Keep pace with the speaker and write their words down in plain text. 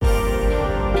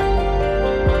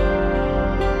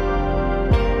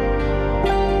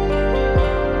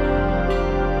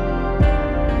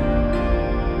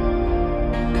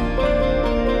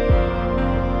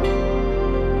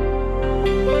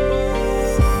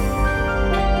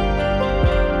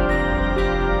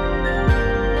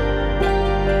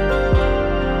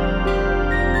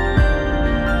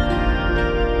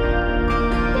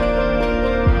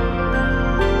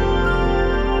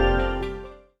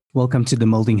Welcome to the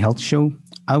Molding Health Show.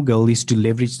 Our goal is to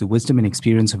leverage the wisdom and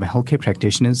experience of healthcare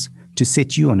practitioners to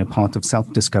set you on a path of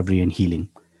self-discovery and healing.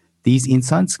 These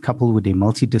insights, coupled with a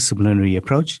multidisciplinary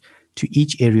approach to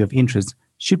each area of interest,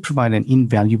 should provide an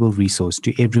invaluable resource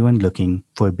to everyone looking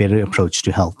for a better approach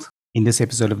to health. In this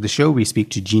episode of the show, we speak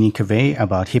to Jeannie Cavey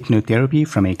about hypnotherapy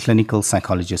from a clinical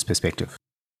psychologist perspective.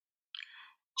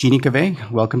 Jeannie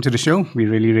Cavey, welcome to the show. We're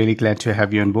really glad to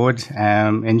have you on board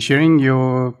and sharing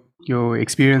your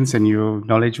experience and your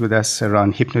knowledge with us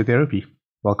around hypnotherapy.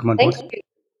 Welcome on board.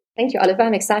 Thank you, Oliver.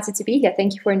 I'm excited to be here.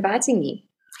 Thank you for inviting me.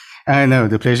 No,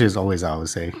 the pleasure is always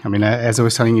ours. As I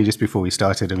was telling you just before we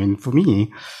started, for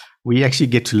me, we actually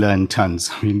get to learn tons.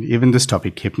 Even this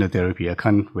topic, hypnotherapy, I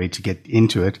can't wait to get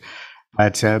into it.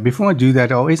 But before I do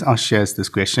that, I always ask Shaz this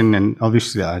question, and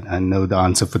obviously I know the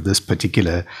answer for this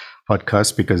particular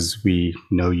podcast because we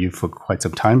know you for quite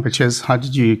some time. But Shaz, how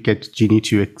did you get Jeannie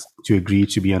to agree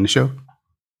to be on the show?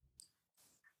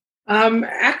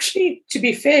 Actually, to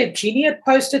be fair, Jeannie had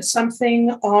posted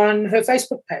something on her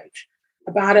Facebook page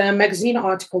about a magazine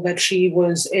article that she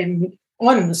was in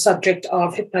on the subject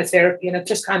of hypnotherapy, and it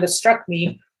just kind of struck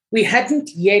me. We hadn't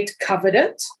yet covered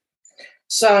it.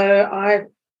 So I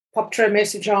popped her a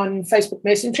message on Facebook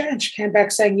Messenger, and she came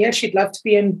back saying, yes, she'd love to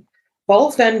be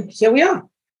involved, and here we are.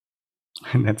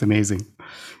 That's amazing.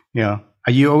 Yeah.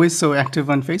 Are you always so active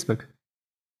on Facebook?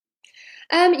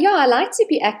 I like to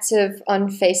be active on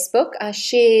Facebook. I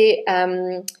share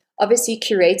obviously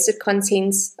curated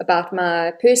content about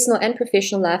my personal and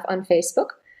professional life on Facebook.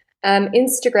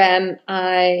 Instagram,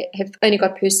 I have only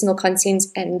got personal content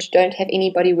and don't have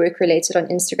anybody work related on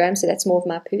Instagram, so that's more of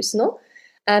my personal.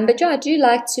 But I do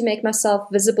like to make myself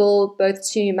visible both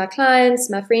to my clients,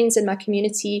 my friends, and my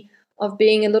community of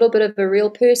being a little bit of a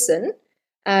real person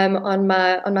on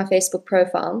my Facebook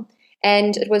profile.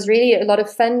 And it was really a lot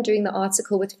of fun doing the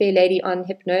article with Fair Lady on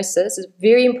hypnosis. It's a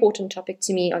very important topic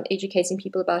to me on educating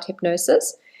people about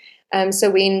hypnosis.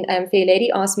 So when Fair Lady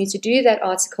asked me to do that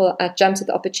article, I jumped at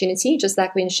the opportunity, just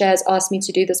like when Shaz asked me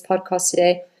to do this podcast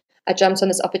today, I jumped on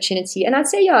this opportunity. And I'd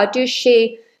say, I do share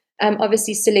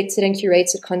obviously selected and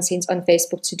curated content on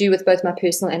Facebook to do with both my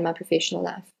personal and my professional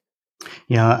life.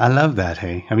 Yeah, I love that.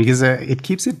 Because it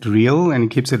keeps it real and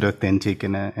it keeps it authentic.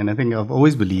 And I think I've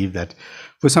always believed that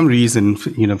for some reason,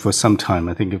 for some time,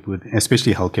 I think it would,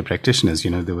 especially healthcare practitioners,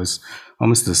 there was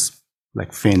almost this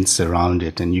like fence around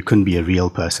it, and you couldn't be a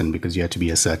real person because you had to be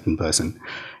a certain person.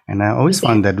 And I always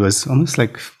found that was almost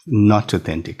like not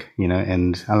authentic,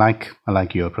 and I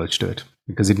like your approach to it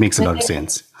because it makes a lot of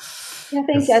sense. Yeah,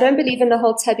 thank you. I don't believe in the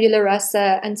whole tabula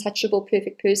rasa, untouchable,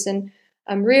 perfect person.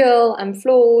 I'm real, I'm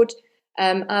flawed.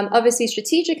 I'm obviously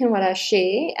strategic in what I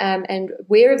share and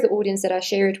aware of the audience that I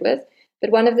share it with.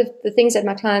 But one of the things that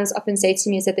my clients often say to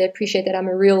me is that they appreciate that I'm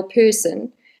a real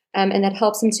person, and that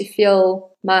helps them to feel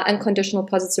my unconditional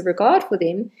positive regard for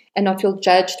them and not feel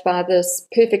judged by this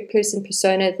perfect person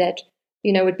persona that,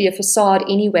 would be a facade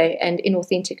anyway and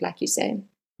inauthentic, like you say.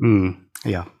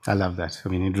 Yeah, I love that.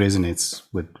 It resonates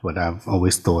with what I've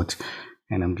always thought,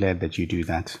 and I'm glad that you do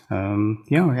that.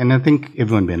 And I think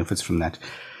everyone benefits from that.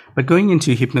 But going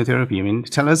into hypnotherapy,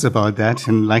 tell us about that.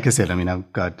 And like I said,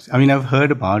 I've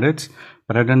heard about it,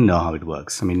 but I don't know how it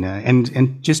works.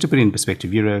 And just to put it in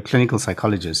perspective, you're a clinical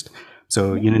psychologist.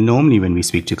 So, normally when we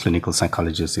speak to clinical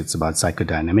psychologists, it's about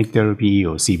psychodynamic therapy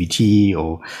or CBT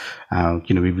or,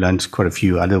 we've learned quite a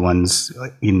few other ones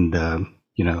in the,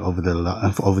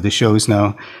 over the shows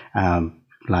now,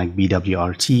 like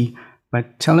BWRT.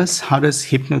 But tell us, how does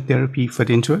hypnotherapy fit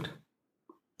into it?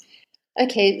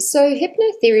 Okay, so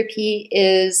hypnotherapy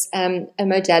is a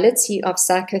modality of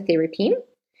psychotherapy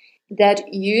that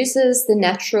uses the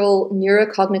natural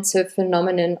neurocognitive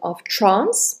phenomenon of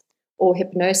trance or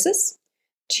hypnosis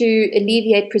to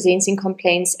alleviate presenting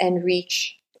complaints and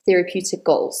reach therapeutic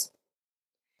goals.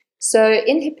 So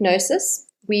in hypnosis,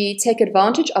 we take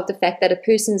advantage of the fact that a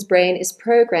person's brain is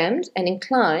programmed and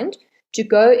inclined to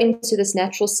go into this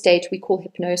natural state we call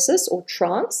hypnosis or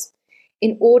trance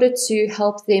in order to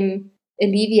help them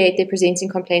alleviate their presenting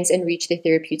complaints and reach their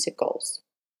therapeutic goals.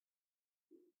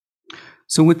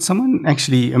 So would someone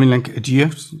actually,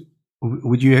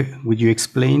 would you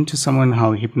explain to someone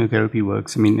how hypnotherapy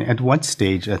works? At what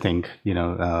stage, I think,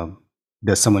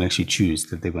 does someone actually choose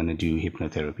that they want to do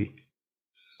hypnotherapy?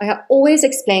 I always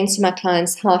explain to my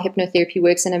clients how hypnotherapy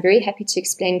works, and I'm very happy to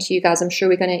explain to you guys. I'm sure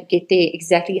we're going to get there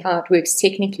exactly how it works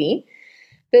technically.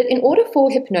 But in order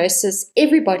for hypnosis,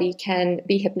 everybody can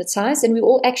be hypnotized, and we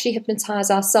all actually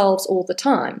hypnotize ourselves all the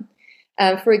time.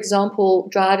 For example,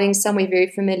 driving somewhere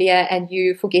very familiar and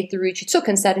you forget the route you took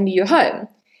and suddenly you're home.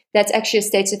 That's actually a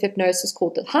state of hypnosis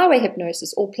called the highway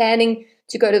hypnosis, or planning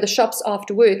to go to the shops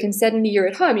after work and suddenly you're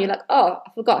at home, you're like, oh,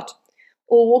 I forgot.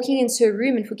 Or walking into a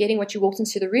room and forgetting what you walked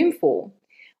into the room for.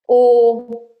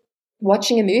 Or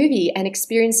watching a movie and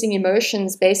experiencing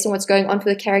emotions based on what's going on for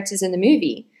the characters in the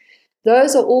movie.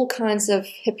 Those are all kinds of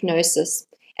hypnosis.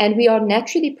 And we are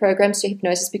naturally programmed to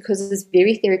hypnosis because it is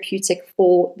very therapeutic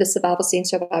for the survival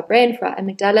center of our brain, for our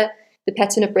amygdala. The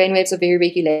pattern of brainwaves are very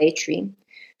regulatory.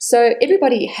 So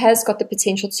everybody has got the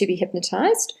potential to be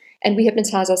hypnotized, and we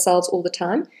hypnotize ourselves all the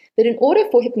time. But in order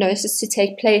for hypnosis to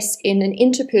take place in an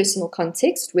interpersonal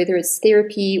context, whether it's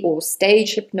therapy or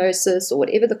stage hypnosis or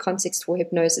whatever the context for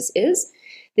hypnosis is,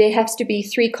 there has to be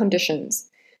 3 conditions.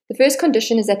 The first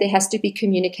condition is that there has to be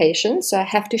communication. So I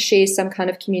have to share some kind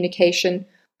of communication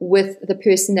with the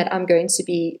person that I'm going to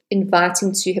be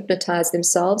inviting to hypnotize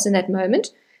themselves in that moment,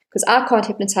 because I can't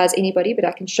hypnotize anybody, but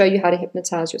I can show you how to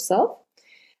hypnotize yourself.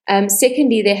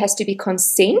 Secondly, there has to be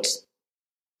consent.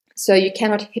 So you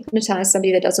cannot hypnotize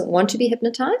somebody that doesn't want to be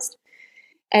hypnotized.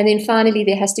 And then finally,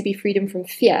 there has to be freedom from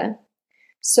fear.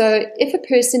 So if a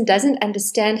person doesn't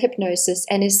understand hypnosis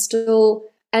and is still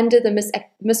under the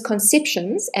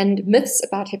misconceptions and myths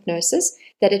about hypnosis,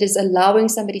 that it is allowing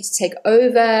somebody to take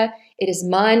over, it is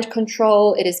mind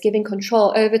control, it is giving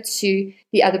control over to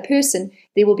the other person,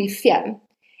 there will be fear.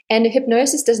 And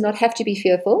hypnosis does not have to be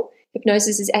fearful.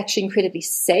 Hypnosis is actually incredibly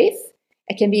safe.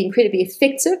 It can be incredibly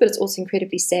effective, but it's also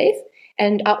incredibly safe.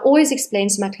 And I always explain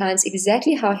to my clients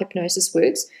exactly how hypnosis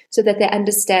works so that they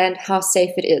understand how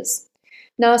safe it is.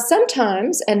 Now,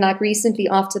 sometimes, and like recently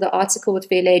after the article with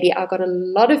Fair Lady, I got a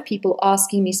lot of people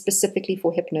asking me specifically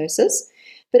for hypnosis,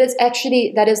 but it's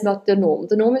actually, that is not the norm.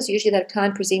 The norm is usually that a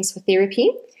client presents for therapy,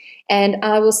 and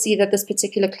I will see that this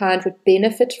particular client would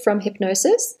benefit from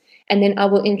hypnosis, and then I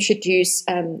will introduce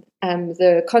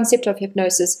the concept of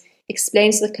hypnosis,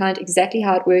 explain to the client exactly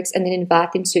how it works, and then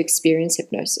invite them to experience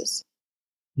hypnosis.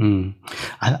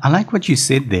 I like what you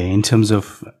said there in terms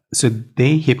of, so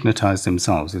they hypnotize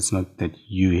themselves. It's not that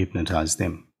you hypnotize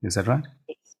them. Is that right?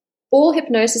 All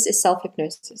hypnosis is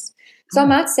self-hypnosis. So I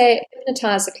might say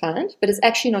hypnotize a client, but it's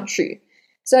actually not true.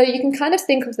 So you can kind of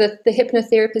think of the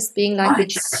hypnotherapist being like the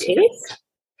GPS,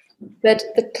 but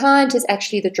the client is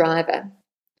actually the driver.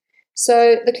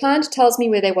 So the client tells me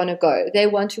where they want to go. They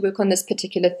want to work on this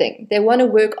particular thing. They want to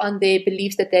work on their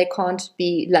belief that they can't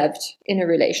be loved in a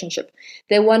relationship.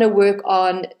 They want to work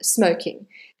on smoking.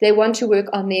 They want to work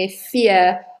on their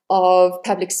fear of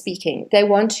public speaking. They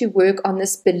want to work on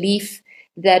this belief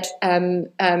that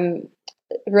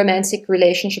romantic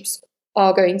relationships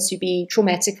are going to be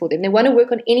traumatic for them. They want to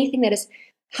work on anything that is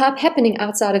happening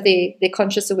outside of their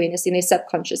conscious awareness, in their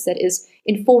subconscious, that is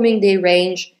informing their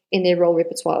range in their role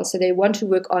repertoire. So they want to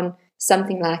work on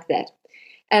something like that.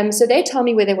 So they tell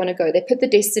me where they want to go. They put the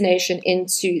destination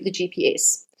into the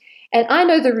GPS. And I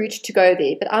know the route to go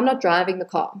there, but I'm not driving the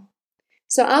car.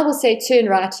 So I will say, turn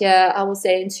right here. I will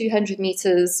say in 200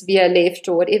 meters, veer left,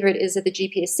 or whatever it is that the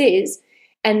GPS says.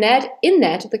 And that in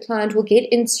that, the client will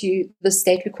get into the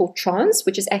state we call trance,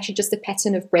 which is actually just a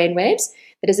pattern of brainwaves.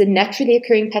 That is a naturally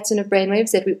occurring pattern of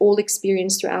brainwaves that we all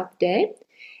experience throughout the day.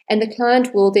 And the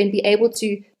client will then be able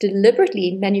to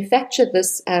deliberately manufacture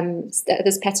this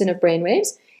pattern of brainwaves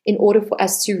in order for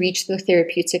us to reach the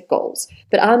therapeutic goals.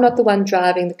 But I'm not the one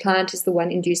driving. The client is the one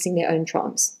inducing their own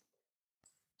trance.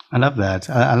 I love that.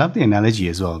 I love the analogy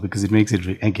as well, because it makes it,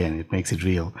 it makes it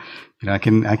real. You know, I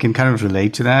can kind of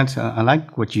relate to that. I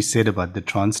like what you said about the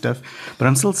trance stuff, but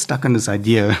I'm still stuck on this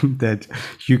idea that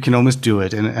you can almost do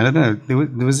it. And I don't know,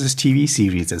 there was this TV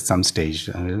series at some stage.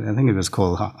 I think it was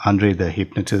called Andre the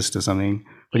Hypnotist or something.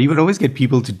 But he would always get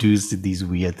people to do these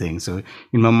weird things. So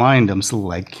in my mind, I'm still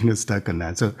like, stuck on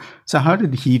that. So how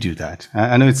did he do that?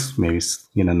 I know it's maybe,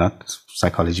 not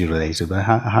psychology related, but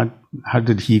how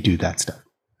did he do that stuff?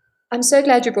 I'm so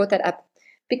glad you brought that up,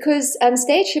 because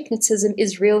stage hypnotism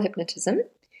is real hypnotism.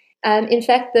 In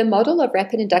fact, the model of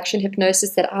rapid induction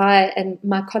hypnosis that I and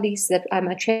my colleagues that I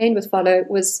trained with follow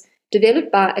was developed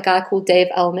by a guy called Dave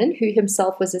Allman, who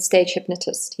himself was a stage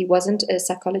hypnotist. He wasn't a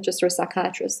psychologist or a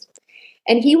psychiatrist.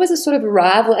 And he was a sort of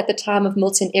rival at the time of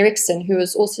Milton Erickson, who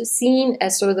was also seen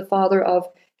as sort of the father of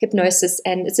hypnosis.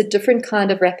 And it's a different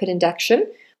kind of rapid induction.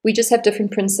 We just have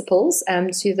different principles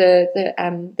to the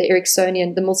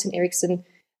Ericksonian, the Milton Erickson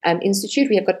Institute.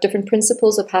 We have got different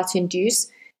principles of how to induce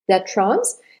that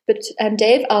trance. But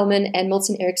Dave Allman and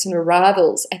Milton Erickson were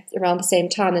rivals at around the same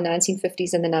time, the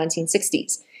 1950s and the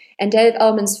 1960s. And Dave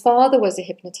Allman's father was a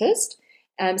hypnotist,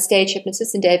 stage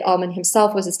hypnotist, and Dave Allman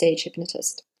himself was a stage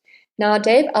hypnotist. Now,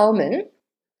 Dave Allman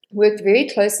worked very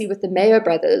closely with the Mayo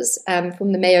brothers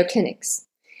from the Mayo Clinics.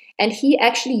 And he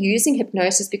actually using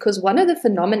hypnosis, because one of the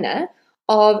phenomena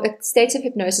of a state of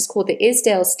hypnosis called the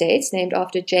Esdale state, named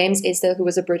after James Esdale, who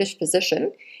was a British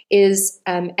physician, is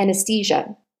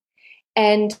anesthesia.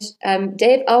 And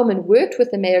Dave Allman worked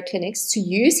with the Mayo Clinics to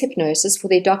use hypnosis for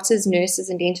their doctors, nurses,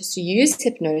 and dentists to use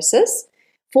hypnosis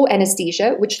for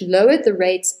anesthesia, which lowered the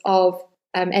rates of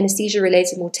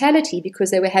anesthesia-related mortality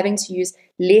because they were having to use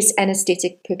less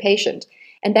anesthetic per patient.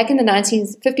 And back in the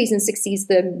 1950s and 60s,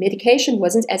 the medication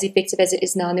wasn't as effective as it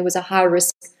is now, and there was a high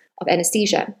risk of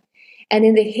anesthesia. And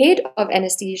then the head of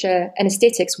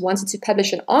anesthetics wanted to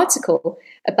publish an article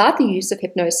about the use of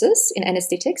hypnosis in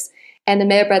anesthetics, and the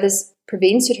Mayo brothers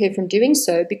prevented her from doing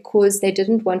so because they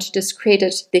didn't want to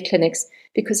discredit their clinics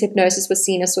because hypnosis was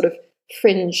seen as sort of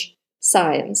fringe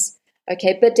science.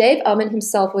 Okay, but Dave Allman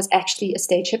himself was actually a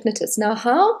stage hypnotist. Now,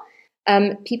 how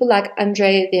people like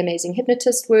Andre, the amazing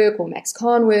hypnotist, work, or Max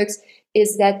Kahn works,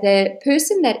 is that the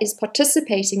person that is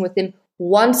participating with them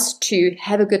wants to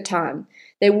have a good time.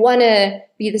 They want to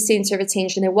be the center of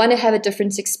attention. They want to have a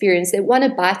different experience. They want to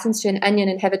bite into an onion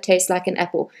and have it taste like an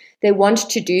apple. They want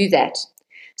to do that.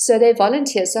 So they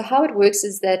volunteer. So how it works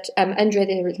is that Andre,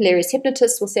 the hilarious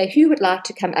hypnotist, will say, who would like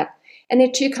to come up? And there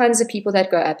are two kinds of people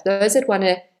that go up. Those that want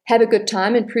to have a good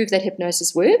time and prove that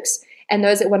hypnosis works, and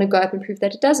those that want to go up and prove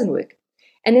that it doesn't work.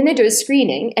 And then they do a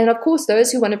screening. And of course,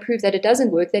 those who want to prove that it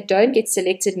doesn't work, they don't get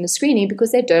selected in the screening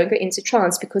because they don't go into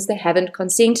trance because they haven't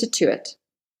consented to it.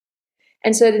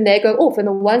 And so then they go off. And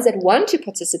the ones that want to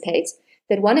participate,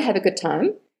 that want to have a good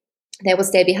time, they will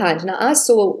stay behind. Now, I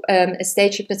saw a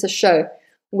stage hypnotist show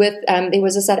with, there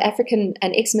was a South African,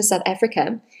 an ex-Miss South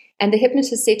Africa, and the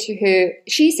hypnotist said to her,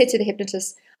 she said to the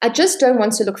hypnotist, I just don't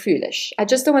want to look foolish. I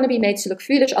just don't want to be made to look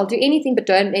foolish. I'll do anything, but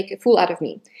don't make a fool out of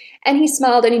me. And he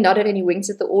smiled and he nodded and he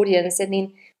winked at the audience. And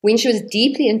then when she was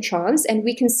deeply in trance, and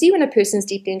we can see when a person's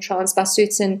deeply in trance by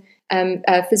certain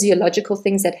physiological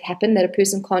things that happen that a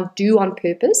person can't do on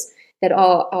purpose, that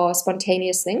are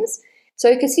spontaneous things. So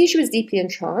you can see she was deeply in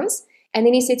trance. And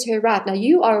then he said to her, right, now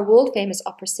you are a world-famous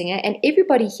opera singer, and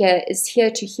everybody here is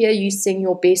here to hear you sing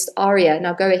your best aria.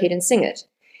 Now go ahead and sing it.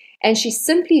 And she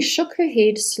simply shook her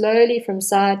head slowly from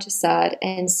side to side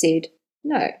and said,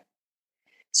 no.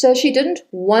 So she didn't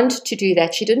want to do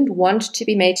that. She didn't want to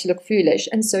be made to look foolish.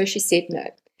 And so she said no.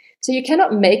 So you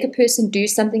cannot make a person do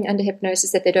something under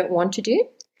hypnosis that they don't want to do.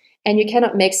 And you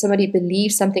cannot make somebody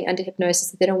believe something under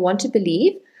hypnosis that they don't want to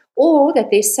believe, or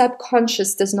that their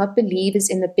subconscious does not believe is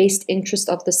in the best interest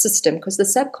of the system, because the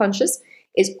subconscious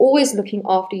is always looking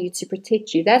after you to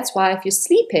protect you. That's why if you're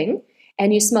sleeping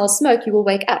and you smell smoke, you will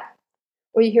wake up.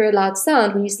 Or you hear a loud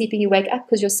sound when you're sleeping, you wake up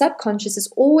because your subconscious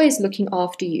is always looking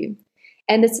after you.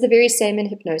 And it's the very same in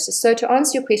hypnosis. So to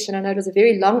answer your question, I know it was a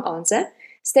very long answer.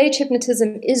 Stage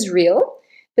hypnotism is real,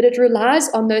 but it relies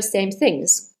on those same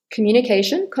things: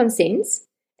 communication, consent,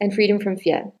 and freedom from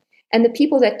fear. And the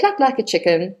people that cluck like a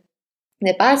chicken,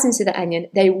 that bite into the onion,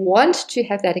 they want to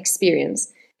have that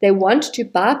experience. They want to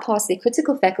bypass their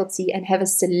critical faculty and have a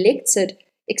selected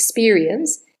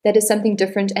experience that is something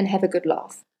different and have a good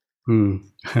laugh.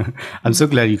 I'm so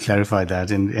glad you clarified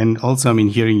that. And also, I mean,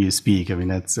 hearing you speak, I mean,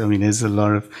 there's a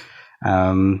lot of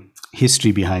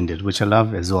history behind it, which I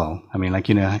love as well. I mean, like,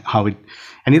 how it,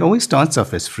 and it always starts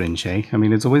off as fringe, eh? I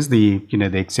mean, it's always the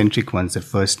eccentric ones that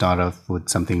first start off with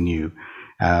something new.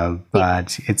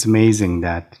 But it's amazing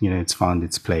that, it's found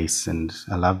its place, and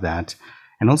I love that.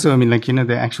 And also, I mean, like,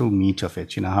 the actual meat of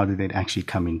it, how did it actually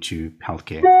come into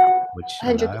healthcare, which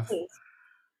 100%. I love.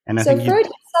 And I think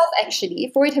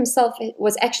Freud himself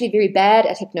was actually very bad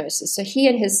at hypnosis. So he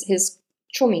and his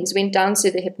chummies went down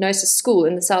to the hypnosis school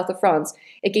in the south of France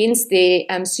against their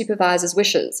supervisor's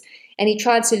wishes. And he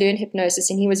tried to learn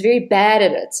hypnosis, and he was very bad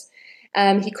at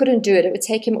it. He couldn't do it. It would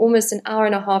take him almost an hour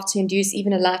and a half to induce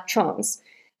even a light trance.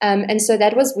 And so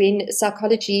that was when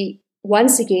psychology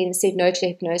once again said no to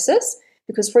hypnosis,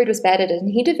 because Freud was bad at it.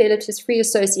 And he developed his free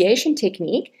association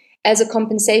technique as a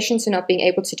compensation to not being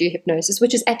able to do hypnosis,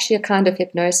 which is actually a kind of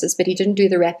hypnosis, but he didn't do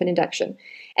the rapid induction.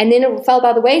 And then it fell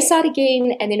by the wayside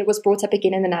again, and then it was brought up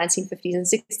again in the 1950s and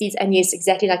 60s. And yes,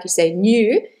 exactly like you say,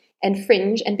 new and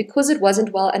fringe. And because it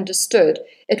wasn't well understood,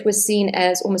 it was seen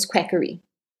as almost quackery.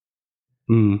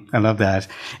 I love that.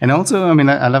 And also, I mean,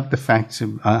 I love the fact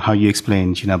how you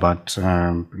explained, about,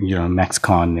 Max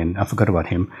Kahn, and I forgot about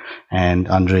him, and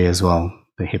Andre as well,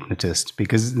 the hypnotist,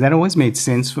 because that always made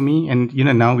sense for me. And,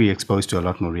 now we're exposed to a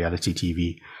lot more reality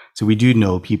TV. So we do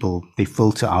know people, they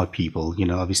filter out people,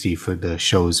 obviously for the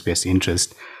show's best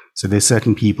interest. So there's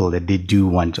certain people that they do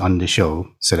want on the show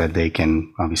so that they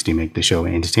can obviously make the show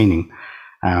entertaining.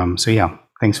 So yeah,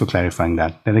 thanks for clarifying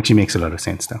that. That actually makes a lot of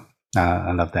sense though.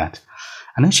 I love that.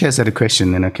 I know Shez had a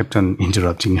question and I kept on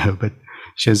interrupting her, but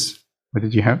Shez, what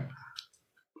did you have?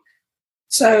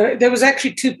 So there was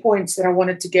actually 2 points that I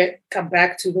wanted to come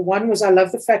back to. The one was, I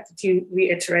love the fact that you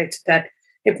reiterated that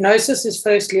hypnosis is,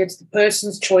 firstly, it's the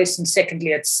person's choice, and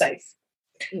secondly, it's safe.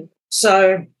 Mm.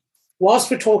 So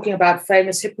whilst we're talking about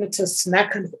famous hypnotists and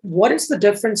that kind of, what is the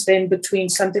difference then between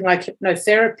something like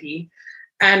hypnotherapy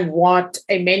and what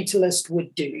a mentalist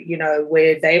would do,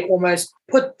 where they almost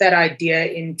put that idea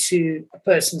into a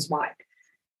person's mind?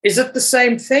 Is it the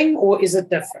same thing or is it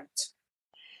different?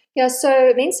 Yeah,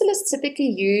 so mentalists typically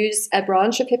use a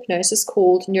branch of hypnosis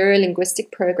called neuro-linguistic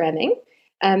programming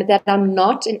that I'm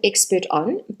not an expert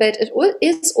on, but it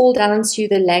is all down to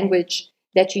the language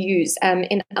that you use.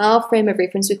 In our frame of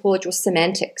reference, we call it your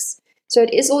semantics. So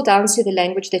it is all down to the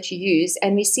language that you use,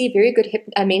 and we see very good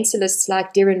mentalists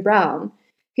like Darren Brown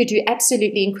who do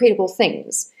absolutely incredible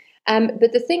things.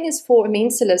 But the thing is, for a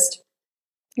mentalist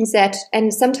is that,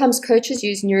 and sometimes coaches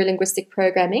use neuro-linguistic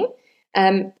programming,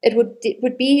 it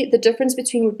would be the difference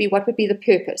between what would be the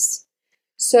purpose.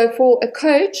 So for a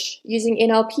coach using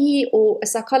NLP, or a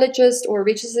psychologist or a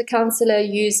registered counselor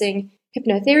using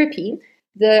hypnotherapy,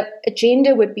 the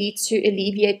agenda would be to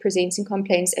alleviate presenting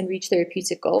complaints and reach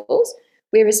therapeutic goals.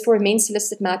 Whereas for a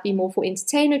mentalist, it might be more for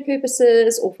entertainment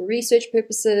purposes or for research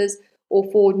purposes or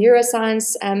for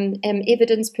neuroscience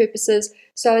evidence purposes.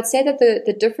 So I would say that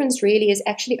the difference really is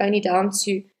actually only down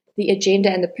to the agenda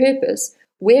and the purpose,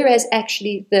 whereas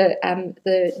actually the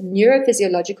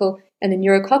neurophysiological and the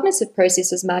neurocognitive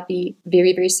processes might be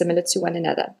very, very similar to one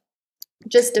another,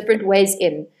 just different ways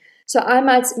in. So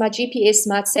my GPS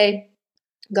might say,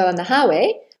 go on the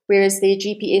highway, whereas their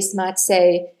GPS might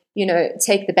say,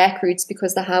 take the back routes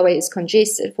because the highway is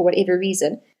congested for whatever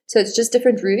reason. So it's just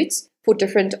different routes for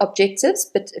different objectives,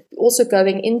 but also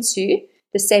going into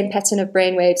the same pattern of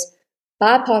brainwaves,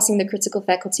 bypassing the critical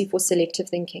faculty for selective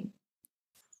thinking.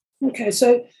 Okay,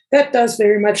 so that does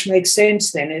very much make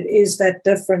sense then. It is that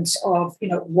difference of,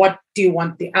 what do you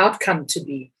want the outcome to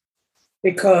be?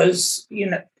 Because,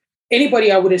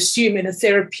 anybody I would assume in a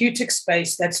therapeutic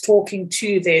space that's talking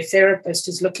to their therapist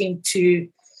is looking to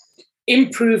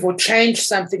improve or change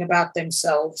something about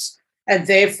themselves. And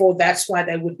therefore, that's why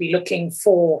they would be looking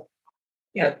for,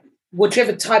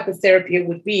 whichever type of therapy it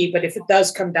would be. But if it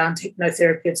does come down to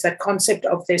hypnotherapy, it's that concept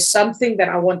of there's something that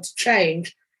I want to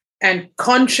change, and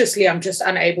consciously I'm just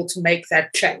unable to make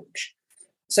that change.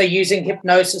 So using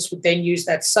hypnosis would then use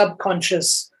that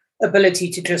subconscious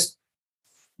ability to just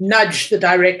nudge the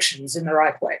directions in the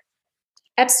right way.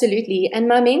 Absolutely. And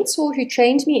my mentor who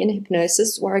trained me in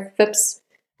hypnosis, Warwick Phipps,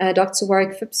 Dr.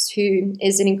 Warwick Phipps, who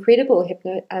is an incredible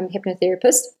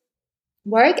hypnotherapist,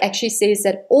 Warwick actually says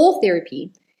that all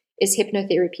therapy is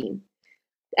hypnotherapy.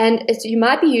 And you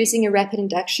might be using a rapid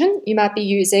induction, you might be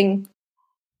using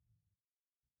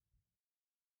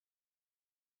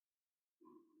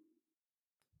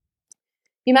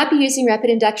rapid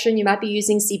induction, you might be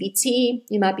using CBT,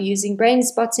 you might be using brain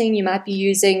spotting, you might be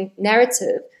using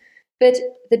narrative. But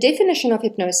the definition of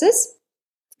hypnosis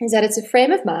is that it's a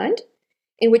frame of mind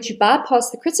in which you bypass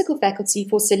the critical faculty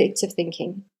for selective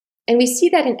thinking. And we see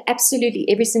that in absolutely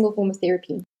every single form of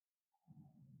therapy.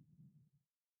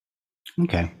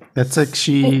 Okay, that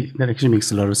actually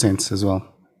makes a lot of sense as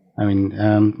well. I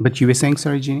mean, but you were saying,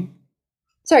 sorry, Jeannie?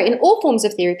 Sorry, in all forms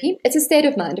of therapy, it's a state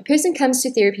of mind. A person comes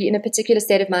to therapy in a particular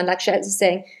state of mind, like Shaz is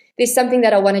saying, there's something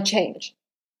that I want to change.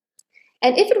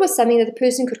 And if it was something that the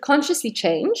person could consciously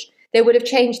change, they would have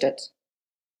changed it.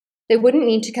 They wouldn't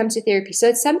need to come to therapy. So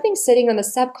it's something sitting on the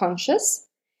subconscious,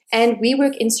 and we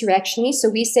work interactionally. So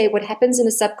we say what happens in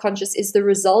the subconscious is the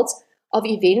result of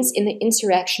events in the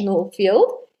interactional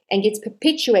field and gets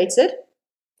perpetuated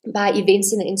by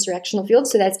events in the interactional field.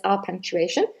 So that's our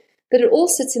punctuation. But it all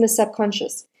sits in the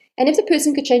subconscious. And if the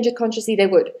person could change it consciously, they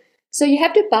would. So you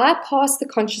have to bypass the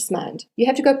conscious mind. You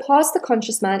have to go past the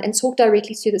conscious mind and talk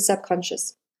directly to the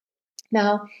subconscious.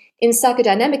 Now, in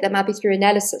psychodynamic, that might be through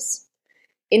analysis.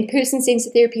 In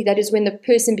person-centered therapy, that is when the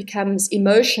person becomes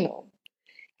emotional.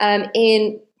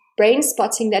 In brain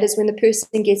spotting, that is when the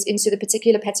person gets into the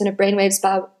particular pattern of brainwaves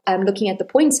by looking at the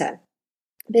pointer.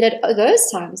 But at those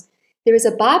times, there is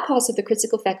a bypass of the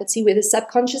critical faculty where the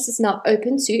subconscious is now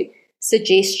open to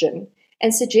suggestion,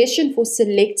 and suggestion for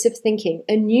selective thinking,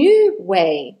 a new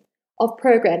way of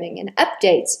programming and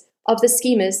updates of the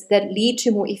schemas that lead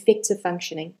to more effective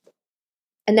functioning.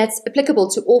 And that's applicable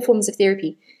to all forms of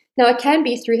therapy. Now, it can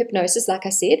be through hypnosis, like I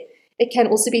said. It can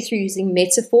also be through using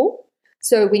metaphor.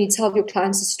 So when you tell your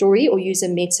clients a story or use a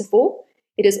metaphor,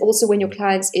 it is also when your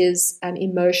client is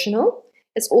emotional.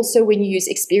 It's also when you use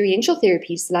experiential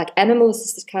therapies like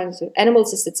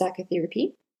animal-assisted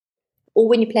psychotherapy, or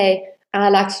when you play. I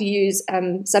like to use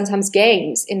sometimes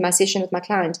games in my session with my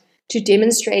client to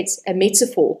demonstrate a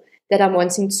metaphor that I'm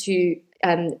wanting to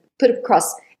put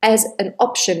across as an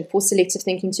option for selective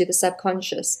thinking to the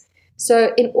subconscious.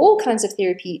 So in all kinds of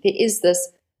therapy, there is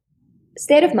this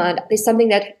state of mind. There's something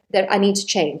that I need to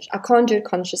change. I can't do it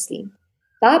consciously.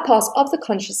 Bypass of the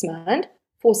conscious mind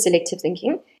for selective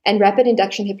thinking, and rapid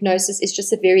induction hypnosis is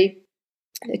just a very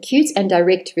acute and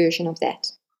direct version of that.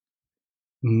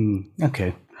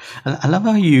 Okay. I love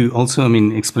how you also,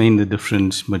 explain the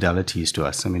different modalities to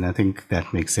us. I think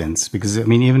that makes sense because, I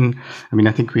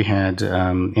think we had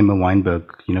Emma Weinberg,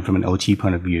 from an OT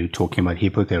point of view, talking about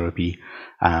hippotherapy,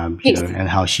 Yes. and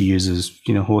how she uses,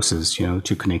 horses,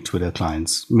 to connect with her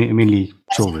clients, mainly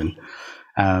children.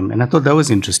 And I thought that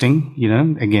was interesting,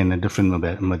 again, a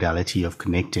different modality of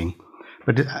connecting.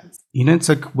 But, it's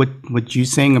like what you're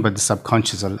saying about the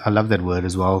subconscious. I love that word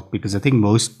as well, because I think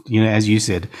most, as you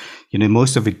said,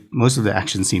 most of the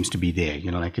action seems to be there,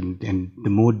 and the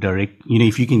more direct,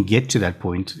 if you can get to that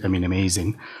point,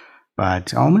 amazing.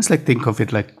 But I almost think of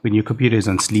it like when your computer is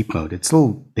on sleep mode, it's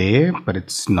still there, but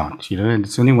it's not, and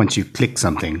it's only once you click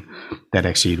something that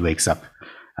actually it wakes up.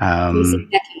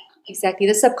 Yes, exactly.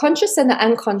 The subconscious and the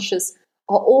unconscious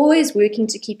are always working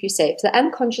to keep you safe. The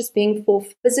unconscious being for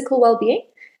physical well-being,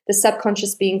 the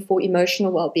subconscious being for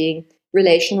emotional well-being,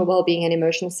 relational well-being, and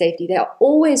emotional safety. They are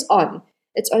always on.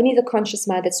 It's only the conscious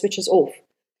mind that switches off.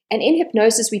 And in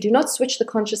hypnosis, we do not switch the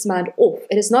conscious mind off.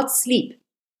 It is not sleep.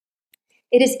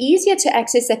 It is easier to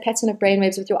access that pattern of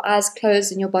brainwaves with your eyes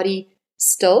closed and your body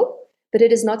still, but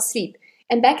it is not sleep.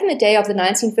 And back in the day of the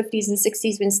 1950s and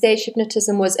 60s, when stage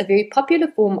hypnotism was a very popular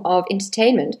form of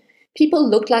entertainment, people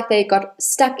looked like they got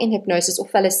stuck in hypnosis or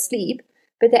fell asleep,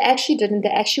 but they actually didn't. They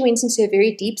actually went into a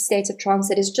very deep state of trance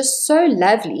that is just so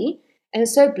lovely and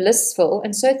so blissful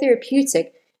and so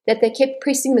therapeutic that they kept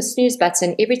pressing the snooze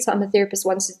button every time the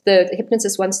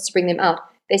hypnotist wanted to bring them out.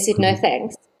 They said no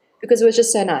thanks, because it was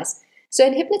just so nice. So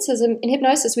in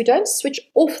hypnosis, we don't switch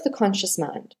off the conscious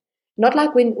mind. Not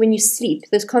like when you sleep,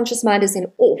 the conscious mind is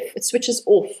then off. It switches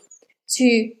off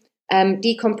to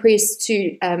decompress,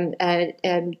 to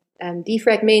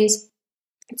defragment,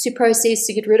 to process,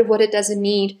 to get rid of what it doesn't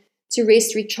need, to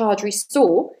rest, recharge,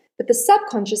 restore. But the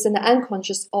subconscious and the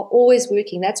unconscious are always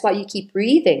working. That's why you keep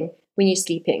breathing when you're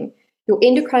sleeping. Your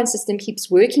endocrine system keeps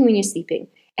working when you're sleeping.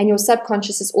 And your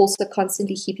subconscious is also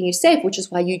constantly keeping you safe, which is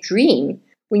why you dream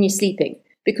when you're sleeping,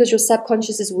 because your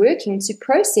subconscious is working to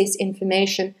process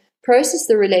information, process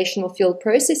the relational field,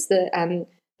 process the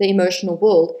emotional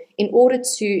world in order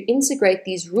to integrate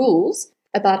these rules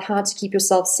about how to keep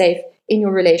yourself safe in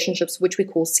your relationships, which we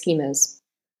call schemas.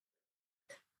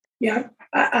 Yeah,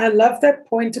 I love that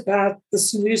point about the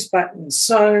snooze button.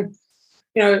 So,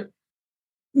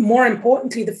 more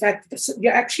importantly, the fact that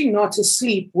you're actually not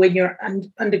asleep when you're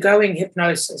undergoing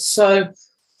hypnosis. So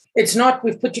it's not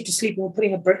we've put you to sleep and we're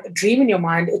putting a dream in your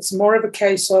mind. It's more of a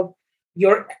case of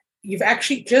you've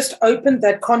actually just opened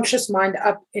that conscious mind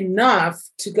up enough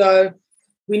to go,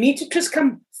 we need to just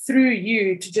come through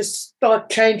you to just start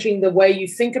changing the way you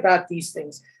think about these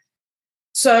things.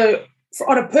 So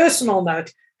on a personal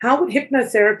note, how would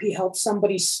hypnotherapy help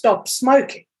somebody stop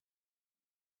smoking?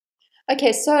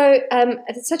 Okay, so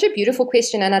it's such a beautiful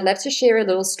question, and I'd love to share a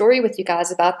little story with you guys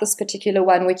about this particular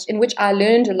one, in which I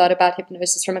learned a lot about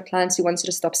hypnosis from a client who wanted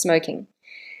to stop smoking.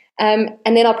 And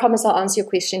then I promise I'll answer your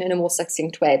question in a more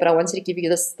succinct way, but I wanted to give you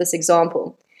this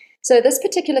example. So this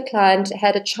particular client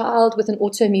had a child with an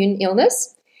autoimmune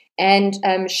illness, and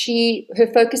her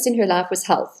focus in her life was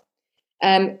health.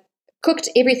 Cooked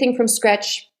everything from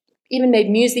scratch, even made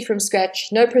muesli from scratch,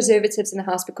 no preservatives in the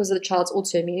house because of the child's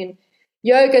autoimmune.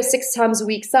 Yoga 6 times a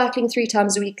week, cycling 3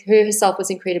 times a week. Her herself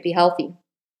was incredibly healthy.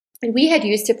 And we had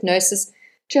used hypnosis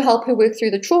to help her work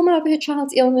through the trauma of her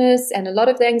child's illness and a lot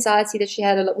of the anxiety that she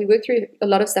had. We worked through a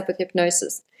lot of stuff with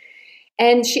hypnosis.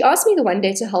 And she asked me the one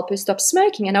day to help her stop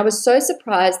smoking. And I was so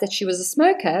surprised that she was a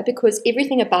smoker because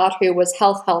everything about her was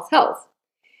health, health, health.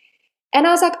 And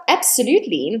I was like,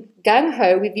 absolutely,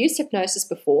 gung-ho, we've used hypnosis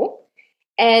before.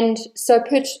 And so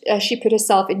she put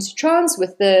herself into trance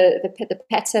with the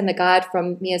pattern, the guide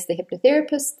from me as the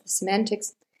hypnotherapist, the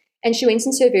semantics, and she went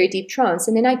into a very deep trance.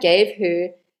 And then I gave her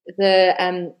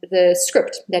the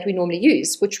script that we normally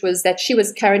use, which was that she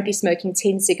was currently smoking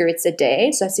 10 cigarettes a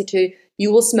day. So I said to her,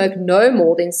 you will smoke no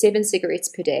more than 7 cigarettes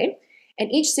per day,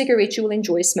 and each cigarette you will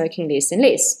enjoy smoking less and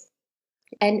less.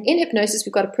 And in hypnosis,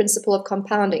 we've got a principle of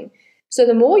compounding. So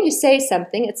the more you say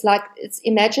something,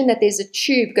 imagine that there's a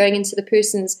tube going into the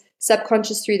person's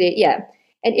subconscious through their ear.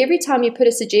 And every time you put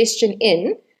a suggestion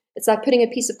in, it's like putting a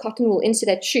piece of cotton wool into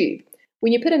that tube.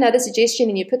 When you put another suggestion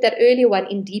in, you put that earlier one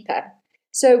in deeper.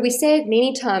 So we say it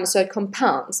many times so it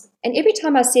compounds. And every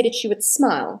time I said it, she would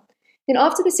smile. Then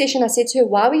after the session, I said to her,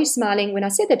 why were you smiling when I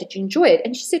said that? Did you enjoy it?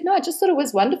 And she said, no, I just thought it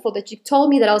was wonderful that you told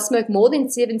me that I'll smoke more than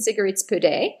 7 cigarettes per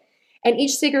day, and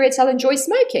each cigarette I'll enjoy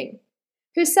smoking.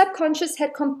 Her subconscious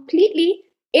had completely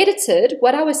edited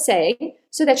what I was saying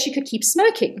so that she could keep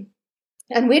smoking.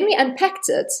 And when we unpacked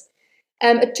it,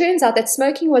 it turns out that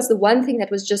smoking was the one thing that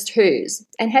was just hers.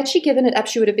 And had she given it up,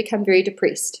 she would have become very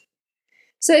depressed.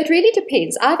 So it really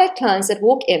depends. I've had clients that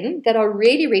walk in that are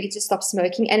really ready to stop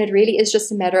smoking, and it really is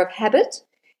just a matter of habit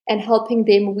and helping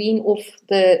them wean off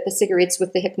the cigarettes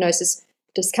with the hypnosis,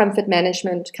 discomfort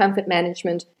management, comfort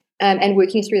management, and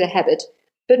working through the habit.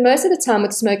 But most of the time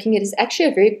with smoking, it is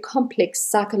actually a very complex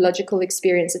psychological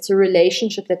experience. It's a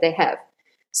relationship that they have.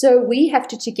 So we have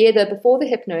to together, before the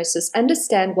hypnosis,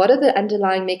 understand what are the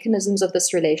underlying mechanisms of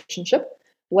this relationship,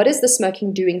 what is the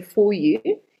smoking doing for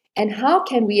you, and how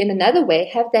can we in another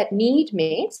way have that need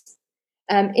met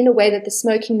in a way that the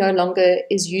smoking no longer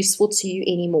is useful to you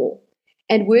anymore.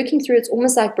 And working through it's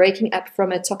almost like breaking up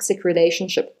from a toxic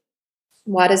relationship.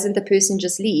 Why doesn't the person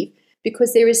just leave?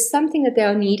 Because there is something that they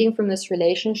are needing from this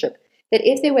relationship that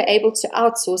if they were able to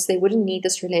outsource, they wouldn't need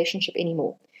this relationship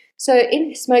anymore. So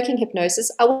in smoking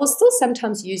hypnosis, I will still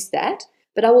sometimes use that,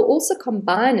 but I will also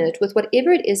combine it with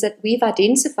whatever it is that we've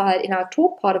identified in our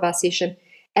talk part of our session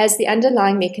as the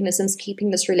underlying mechanisms keeping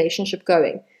this relationship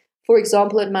going. For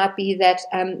example, it might be that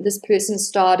this person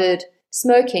started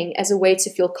smoking as a way to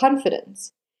feel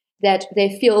confidence, that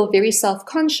they feel very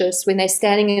self-conscious when they're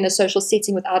standing in a social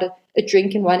setting without a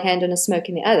drink in one hand and a smoke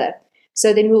in the other.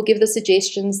 So then we'll give the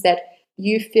suggestions that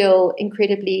you feel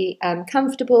incredibly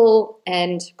comfortable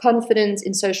and confident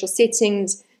in social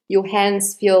settings. Your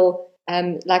hands feel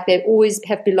like they always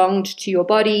have belonged to your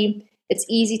body. It's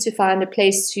easy to find a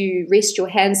place to rest your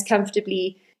hands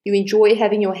comfortably. You enjoy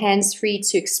having your hands free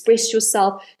to express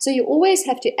yourself. So you always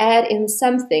have to add in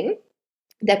something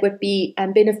that would be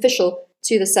beneficial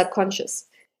to the subconscious.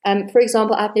 For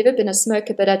example, I've never been a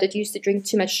smoker, but I did used to drink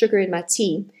too much sugar in my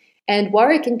tea. And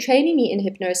Warwick, in training me in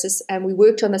hypnosis, we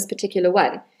worked on this particular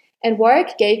one. And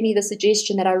Warwick gave me the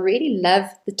suggestion that I really love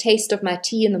the taste of my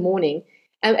tea in the morning.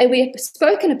 And we have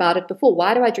spoken about it before.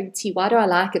 Why do I drink tea? Why do I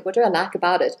like it? What do I like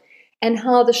about it? And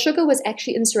how the sugar was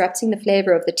actually interrupting the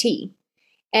flavor of the tea.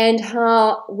 And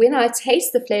how when I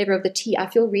taste the flavor of the tea, I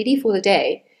feel ready for the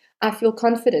day. I feel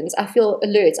confident. I feel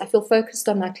alert. I feel focused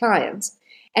on my clients.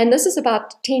 And this is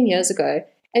about 10 years ago.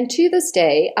 And to this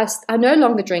day, I no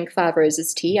longer drink Five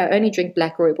Roses tea. I only drink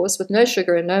black rooibos with no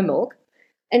sugar and no milk.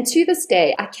 And to this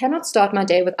day, I cannot start my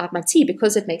day without my tea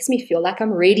because it makes me feel like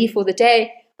I'm ready for the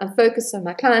day. I'm focused on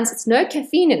my clients. It's no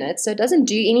caffeine in it, so it doesn't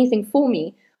do anything for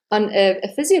me on a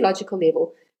physiological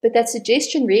level. But that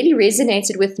suggestion really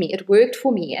resonated with me. It worked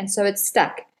for me, and so it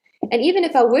stuck. And even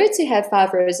if I were to have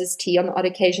Five Roses tea on the odd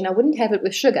occasion, I wouldn't have it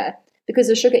with sugar because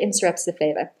the sugar interrupts the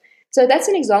flavor. So that's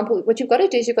an example. What you've got to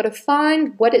do is you've got to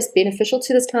find what is beneficial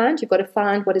to this client. You've got to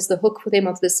find what is the hook for them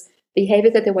of this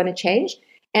behavior that they want to change.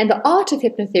 And the art of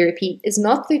hypnotherapy is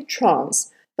not the trance.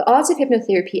 The art of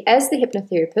hypnotherapy as the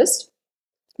hypnotherapist,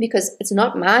 because it's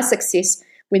not my success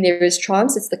when there is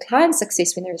trance, it's the client's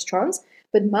success when there is trance.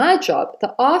 But my job,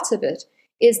 the art of it,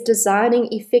 is designing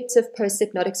effective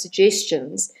post-hypnotic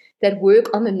suggestions that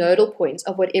work on the nodal points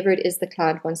of whatever it is the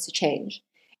client wants to change.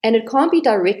 And it can't be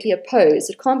directly opposed.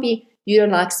 It can't be, you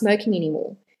don't like smoking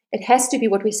anymore. It has to be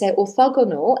what we say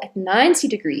orthogonal at 90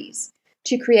 degrees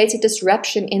to create a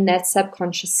disruption in that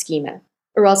subconscious schema,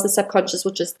 or else the subconscious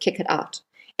will just kick it out.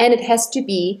 And it has to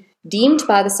be deemed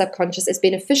by the subconscious as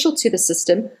beneficial to the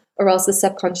system, or else the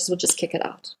subconscious will just kick it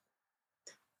out.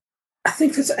 I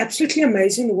think that's absolutely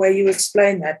amazing the way you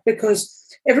explain that, because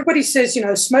everybody says,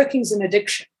 smoking's an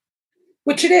addiction.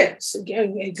 Which it is.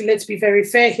 Let's be very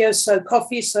fair here. So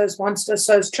coffee, so's Monster,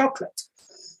 so's chocolate.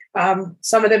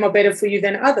 Some of them are better for you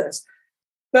than others.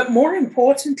 But more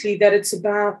importantly, that it's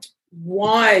about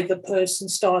why the person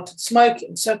started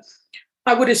smoking. So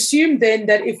I would assume then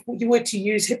that if you were to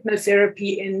use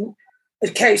hypnotherapy in a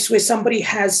case where somebody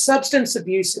has substance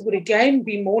abuse, it would again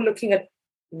be more looking at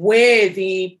where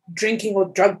the drinking or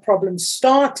drug problem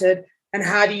started and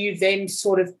how do you then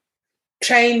sort of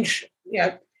change,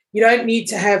 you don't need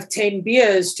to have 10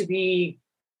 beers to be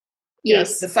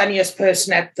the funniest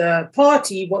person at the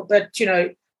party, but you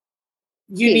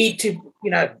need to,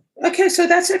 okay, so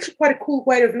that's actually quite a cool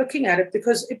way of looking at it,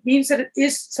 because it means that it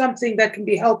is something that can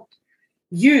be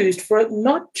used for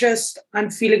not just I'm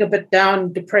feeling a bit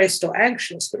down, depressed or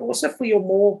anxious, but also for your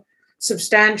more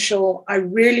substantial, I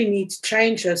really need to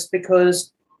change this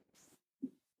because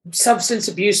substance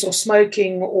abuse or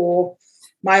smoking or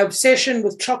my obsession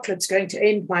with chocolate's going to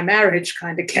end my marriage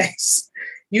kind of case.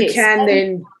 You can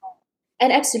then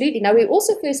And absolutely. Now, we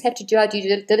also first have to do our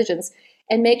due diligence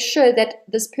and make sure that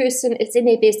this person, it's in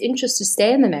their best interest to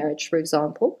stay in the marriage, for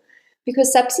example,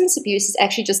 because substance abuse is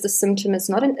actually just a symptom. It's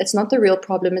not the real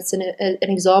problem. It's an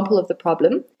example of the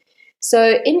problem.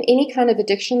 So in any kind of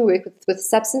addiction work with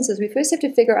substances, we first have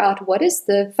to figure out what is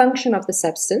the function of the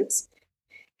substance.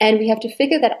 And we have to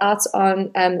figure that out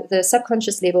on the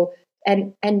subconscious level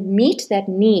and meet that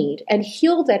need and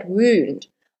heal that wound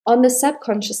on the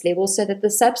subconscious level so that the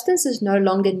substance is no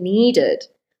longer needed.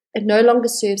 It no longer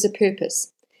serves a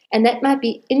purpose. And that might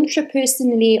be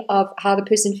intrapersonally of how the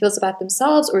person feels about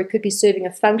themselves, or it could be serving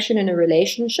a function in a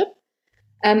relationship.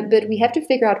 But we have to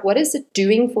figure out what is it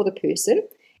doing for the person.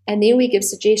 And then we give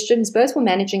suggestions both for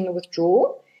managing the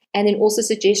withdrawal and then also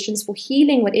suggestions for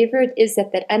healing whatever it is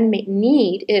that unmet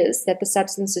need is that the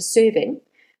substance is serving.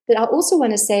 But I also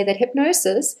want to say that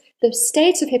hypnosis, the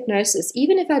state of hypnosis,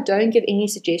 even if I don't give any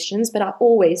suggestions, but I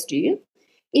always do,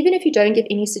 even if you don't give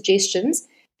any suggestions,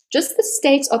 just the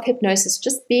state of hypnosis,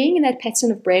 just being in that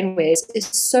pattern of brainwaves is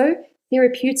so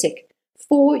therapeutic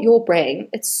for your brain.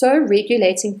 It's so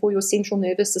regulating for your central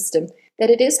nervous system that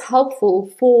it is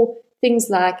helpful for things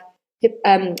like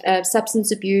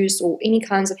substance abuse or any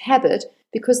kinds of habit,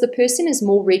 because the person is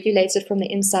more regulated from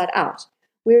the inside out.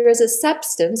 Whereas a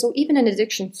substance or even an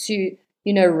addiction to,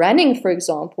 running, for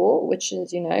example, which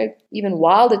is, even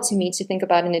wilder to me to think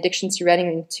about an addiction to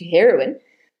running to heroin.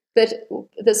 But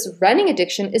this running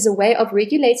addiction is a way of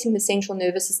regulating the central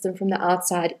nervous system from the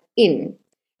outside in.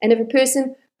 And if a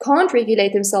person can't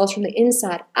regulate themselves from the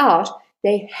inside out,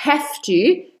 they have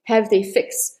to have their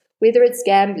fix, whether it's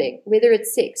gambling, whether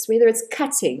it's sex, whether it's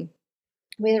cutting,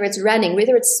 whether it's running,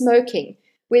 whether it's smoking,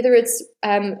 whether it's,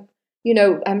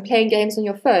 playing games on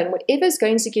your phone, whatever is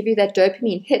going to give you that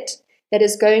dopamine hit that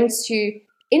is going to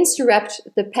interrupt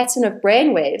the pattern of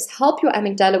brain waves, help your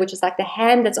amygdala, which is like the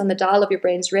hand that's on the dial of your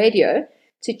brain's radio,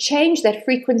 to change that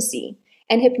frequency.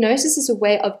 And hypnosis is a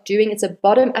way of doing, it's a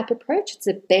bottom-up approach. It's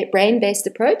a brain-based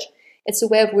approach. It's a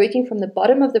way of working from the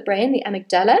bottom of the brain, the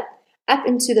amygdala, up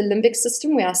into the limbic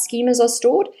system where our schemas are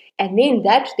stored. And then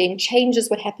that then changes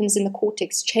what happens in the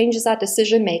cortex, changes our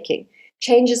decision-making,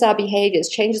 changes our behaviors,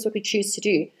 changes what we choose to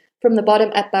do from the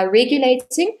bottom up by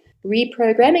regulating,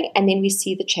 reprogramming, and then we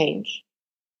see the change.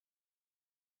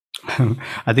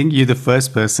 I think you're the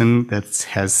first person that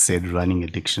has said running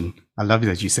addiction. I love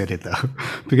that you said it though,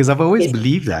 because I've always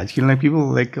believed that,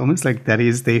 people almost like that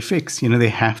is their fix, they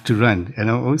have to run. And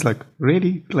I'm always like,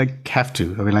 really? Like have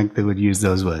to? I mean, they would use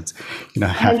those words,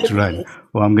 have 100%. To run.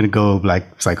 Or I'm going to go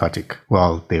psychotic.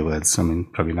 Well, their words,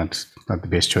 probably not the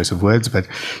best choice of words, but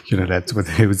that's what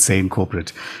they would say in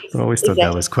corporate. So I always thought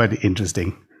that was quite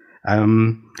interesting.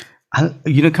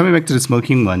 Coming back to the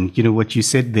smoking one, what you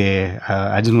said there,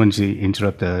 I didn't want to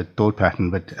interrupt the thought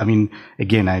pattern, but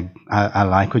again, I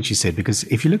like what you said, because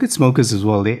if you look at smokers as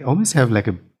well, they almost have like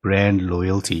a brand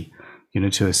loyalty,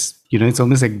 to us. It's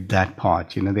almost like that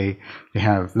part, they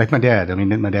have, like my dad.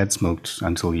 My dad smoked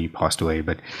until he passed away,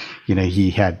 but, he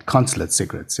had Consulate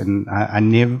cigarettes, and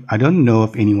I don't know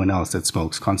of anyone else that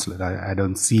smokes Consulate. I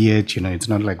don't see it, it's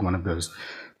not like one of those,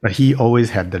 but he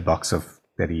always had that box of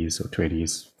 30s or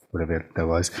 20s, whatever that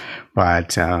was.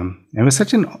 But it was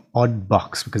such an odd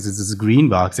box, because it's this green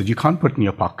box that you can't put in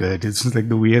your pocket. It's just like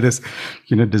the weirdest,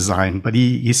 design. But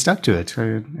he stuck to it.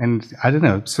 And I don't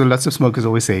know. So lots of smokers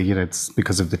always say, it's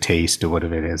because of the taste or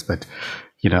whatever it is. But,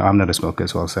 I'm not a smoker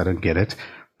as well, so I don't get it.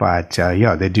 But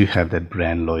they do have that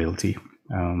brand loyalty.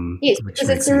 Yes, because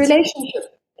it's a relationship.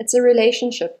 It's a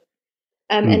relationship.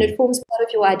 And it forms part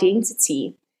of your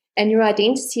identity. And your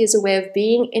identity is a way of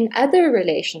being in other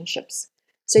relationships.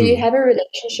 So you have a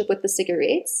relationship with the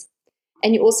cigarettes,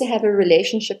 and you also have a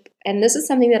relationship, and this is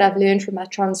something that I've learned from my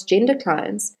transgender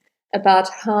clients about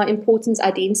how important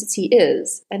identity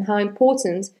is and how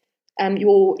important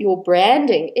your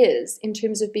branding is in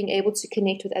terms of being able to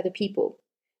connect with other people.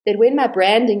 That when my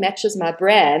branding matches my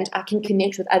brand, I can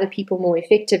connect with other people more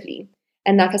effectively.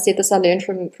 And like I said, this I learned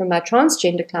from my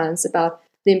transgender clients about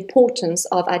the importance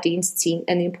of identity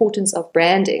and the importance of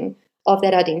branding of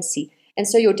that identity. And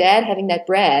so your dad having that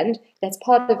brand, that's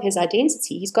part of his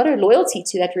identity. He's got a loyalty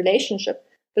to that relationship,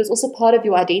 but it's also part of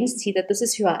your identity that this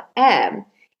is who I am.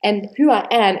 And who I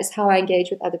am is how I engage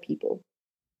with other people.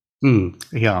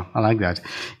 Yeah, I like that.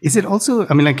 Is it also,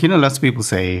 lots of people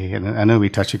say, and I know we're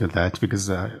touching on that, because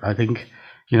I think,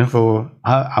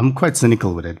 I'm quite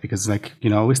cynical with it, because I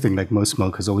always think most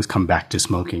smokers always come back to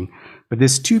smoking. But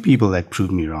there's two people that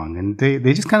proved me wrong, and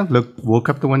they just kind of woke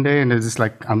up the one day and they're just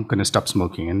like, I'm going to stop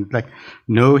smoking, and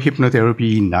no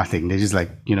hypnotherapy, nothing. They're just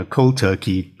cold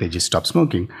turkey. They just stop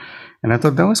smoking. And I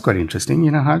thought that was quite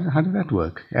interesting. How did that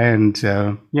work? And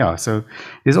so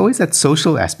there's always that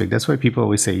social aspect. That's why people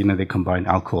always say, they combine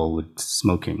alcohol with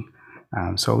smoking.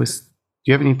 Do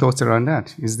you have any thoughts around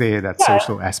that? Is there that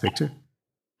social aspect too?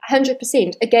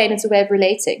 100%. Again, it's a way of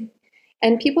relating.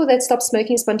 And people that stop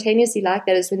smoking spontaneously like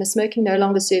that is when the smoking no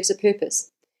longer serves a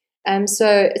purpose.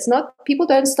 So it's not, people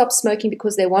don't stop smoking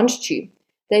because they want to.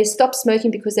 They stop smoking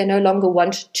because they no longer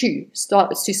want to start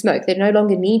to smoke. They no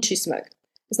longer need to smoke.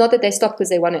 It's not that they stop because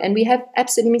they want it. And we have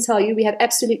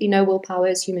absolutely no willpower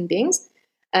as human beings.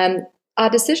 Our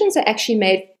decisions are actually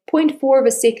made 0.4 of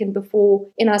a second before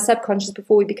in our subconscious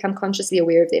before we become consciously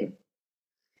aware of them.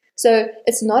 So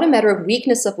it's not a matter of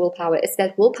weakness of willpower. It's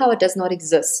that willpower does not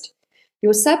exist.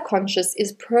 Your subconscious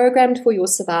is programmed for your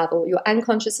survival. Your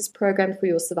unconscious is programmed for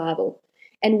your survival.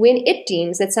 And when it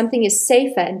deems that something is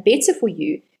safer and better for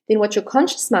you than what your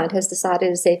conscious mind has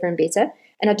decided is safer and better,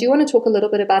 and I do want to talk a little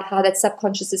bit about how that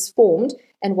subconscious is formed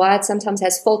and why it sometimes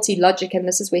has faulty logic, and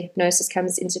this is where hypnosis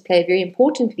comes into play very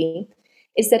importantly,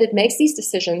 is that it makes these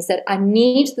decisions that I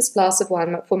need this glass of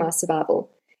wine for my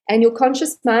survival. And your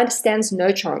conscious mind stands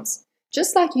no chance.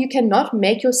 Just like you cannot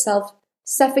make yourself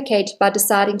suffocate by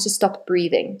deciding to stop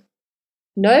breathing.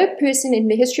 No person in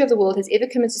the history of the world has ever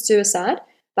committed suicide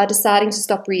by deciding to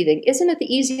stop breathing. Isn't it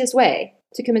the easiest way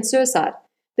to commit suicide?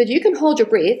 But you can hold your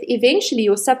breath. Eventually,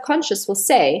 your unconscious will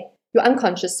say,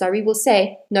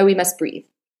 no, we must breathe.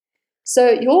 So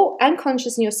your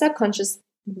unconscious and your subconscious,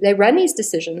 they run these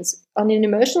decisions. On an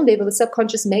emotional level, the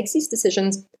subconscious makes these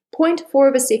decisions 0.4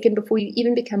 of a second before you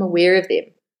even become aware of them.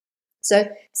 So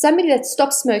somebody that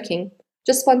stops smoking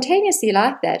just spontaneously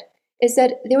like that is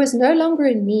that there was no longer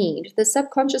a need. The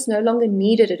subconscious no longer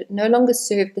needed it. It no longer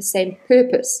served the same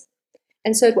purpose.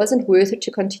 And so it wasn't worth it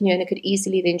to continue, and it could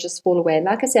easily then just fall away. And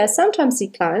like I say, I sometimes see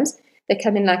clients that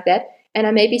come in like that, and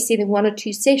I maybe see them 1 or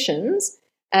 2 sessions.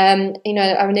 I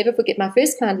will never forget my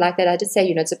first client like that. I did say,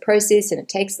 it's a process and it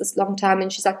takes this long time.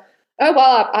 And she's like, oh,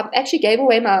 well, I actually gave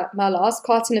away my last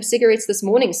carton of cigarettes this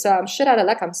morning, so I'm shit out of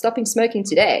luck. I'm stopping smoking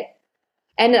today.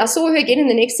 And I saw her again in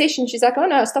the next session. She's like, oh,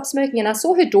 no, I stopped smoking. And I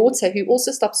saw her daughter, who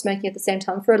also stopped smoking at the same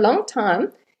time for a long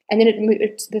time. And then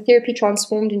the therapy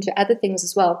transformed into other things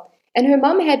as well. And her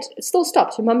mom had still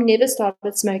stopped. Her mom never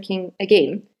started smoking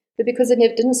again, but because it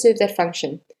didn't serve that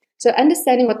function. So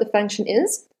understanding what the function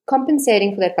is,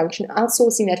 compensating for that function,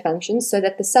 outsourcing that function so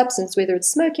that the substance, whether it's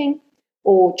smoking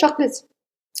or chocolate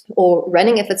or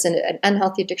running, if it's an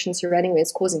unhealthy addiction to running where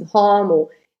it's causing harm or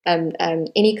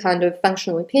any kind of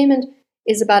functional impairment,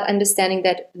 is about understanding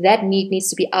that need needs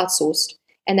to be outsourced.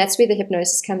 And that's where the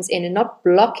hypnosis comes in, and not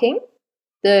blocking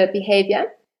the behavior,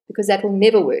 because that will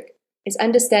never work. Is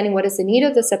understanding what is the need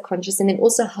of the subconscious, and then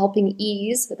also helping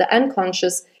ease the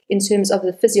unconscious in terms of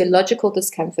the physiological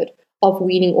discomfort of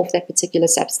weaning off that particular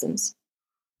substance.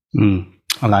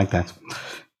 I like that.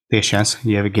 There, Shaz,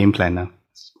 you have a game plan now.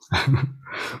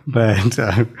 But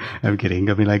I'm kidding.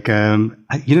 I mean,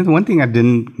 the one thing I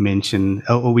didn't mention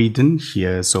or we didn't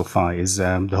hear so far is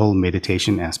the whole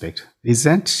meditation aspect. Is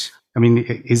that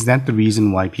the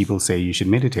reason why people say you should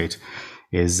meditate?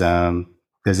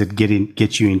 Does it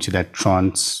get you into that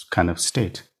trance kind of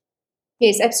state?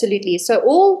 Yes, absolutely. So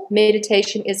all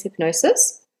meditation is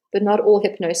hypnosis, but not all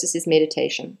hypnosis is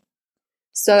meditation.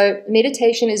 So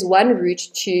meditation is one route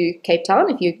to Cape Town,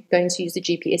 if you're going to use the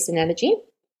GPS analogy.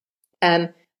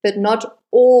 But not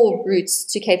all routes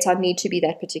to Cape Town need to be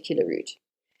that particular route.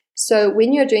 So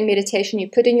when you're doing meditation, you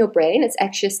put in your brain, it's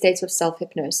actually a state of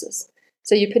self-hypnosis.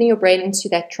 So you're putting your brain into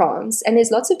that trance. And there's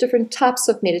lots of different types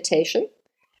of meditation.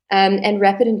 And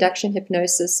rapid induction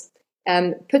hypnosis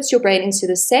puts your brain into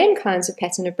the same kinds of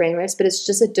pattern of brainwaves, but it's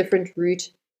just a different route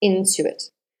into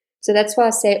it. So that's why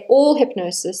I say all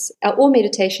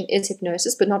meditation is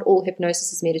hypnosis, but not all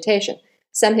hypnosis is meditation.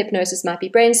 Some hypnosis might be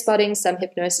brain spotting, some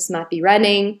hypnosis might be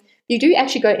running. You do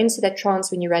actually go into that trance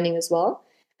when you're running as well.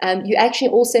 You're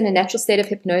actually also in a natural state of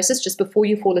hypnosis just before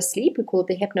you fall asleep. We call it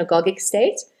the hypnagogic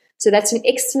state. So that's an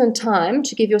excellent time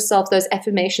to give yourself those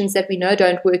affirmations that we know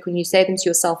don't work when you say them to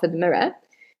yourself in the mirror.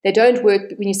 They don't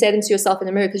work when you say them to yourself in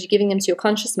the mirror because you're giving them to your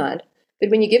conscious mind.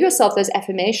 But when you give yourself those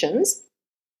affirmations,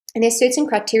 and there's certain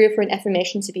criteria for an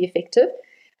affirmation to be effective,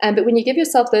 but when you give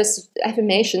yourself those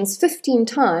affirmations 15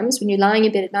 times when you're lying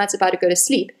in bed at night about to go to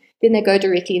sleep, then they go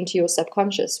directly into your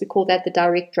subconscious. We call that the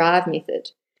direct drive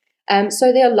method.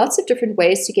 So there are lots of different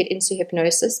ways to get into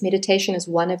hypnosis. Meditation is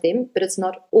one of them, but it's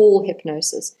not all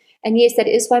hypnosis. And yes, that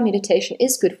is why meditation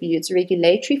is good for you. It's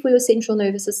regulatory for your central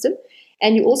nervous system.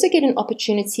 And you also get an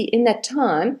opportunity in that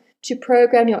time to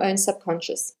program your own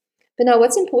subconscious. But now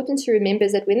what's important to remember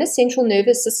is that when the central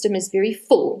nervous system is very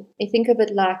full, you think of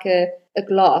it like a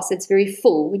glass, it's very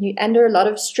full. When you're under a lot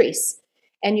of stress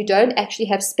and you don't actually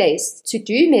have space to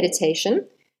do meditation,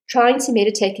 trying to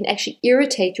meditate can actually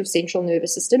irritate your central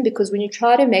nervous system, because when you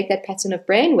try to make that pattern of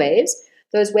brain waves,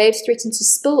 those waves threaten to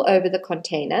spill over the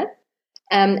container.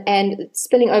 And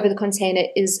spilling over the container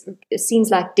seems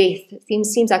like death,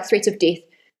 seems like threat of death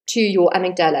to your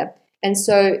amygdala. And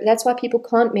so that's why people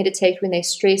can't meditate when they're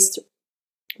stressed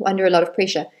or under a lot of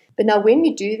pressure. But now when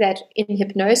we do that in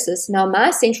hypnosis, now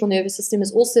my central nervous system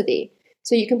is also there.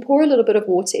 So you can pour a little bit of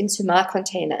water into my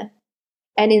container.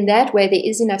 And in that way, there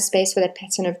is enough space for that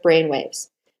pattern of brain waves.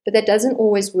 But that doesn't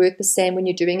always work the same when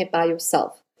you're doing it by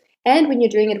yourself. And when you're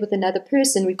doing it with another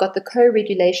person, we've got the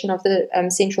co-regulation of the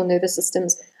central nervous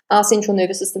systems. Our central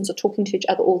nervous systems are talking to each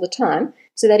other all the time.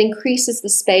 So that increases the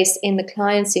space in the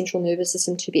client's central nervous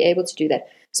system to be able to do that.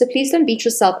 So please don't beat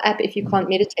yourself up if you can't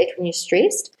meditate when you're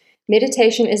stressed.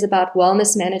 Meditation is about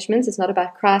wellness management. It's not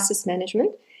about crisis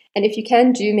management. And if you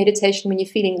can do meditation when you're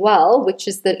feeling well, which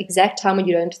is the exact time when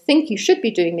you don't think you should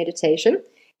be doing meditation,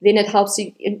 then it helps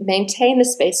you maintain the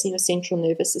space in your central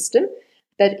nervous system.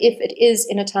 But if it is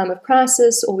in a time of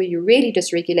crisis or where you're really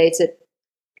dysregulated,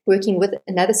 working with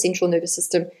another central nervous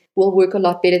system will work a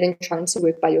lot better than trying to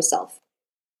work by yourself.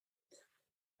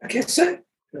 Okay, so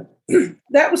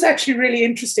that was actually really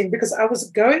interesting, because I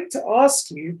was going to ask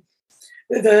you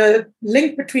the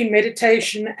link between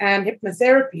meditation and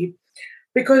hypnotherapy,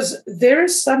 because there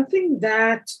is something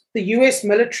that the US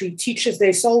military teaches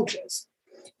their soldiers,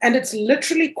 and it's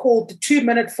literally called the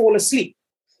 2-minute fall asleep.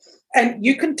 And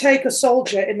you can take a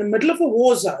soldier in the middle of a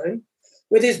war zone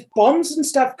with his bombs and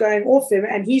stuff going off him,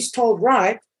 and he's told,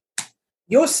 right,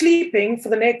 you're sleeping for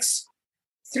the next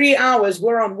 3 hours,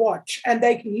 we're on watch. And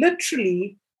they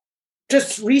literally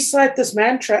just recite this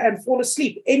mantra and fall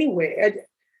asleep anywhere. And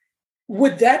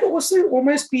would that also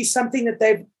almost be something that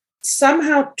they've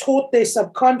somehow taught their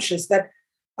subconscious, that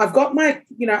I've got my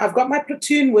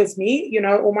platoon with me,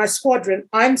 or my squadron,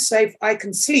 I'm safe, I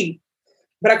can sleep.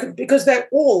 But because they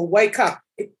all wake up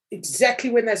exactly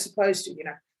when they're supposed to,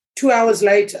 2 hours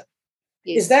later.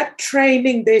 Yes. Is that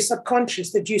training their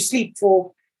subconscious that you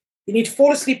need to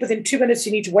fall asleep within 2 minutes,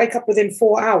 you need to wake up within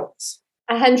 4 hours?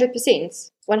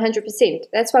 100%. 100%.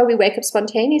 That's why we wake up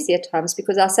spontaneously at times,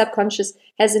 because our subconscious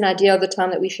has an idea of the time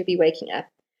that we should be waking up.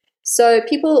 So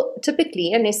people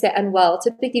typically, unless they're unwell,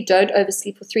 typically don't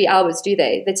oversleep for 3 hours, do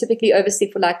they? They typically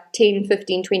oversleep for like 10,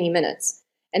 15, 20 minutes.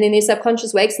 And then their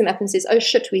subconscious wakes them up and says, oh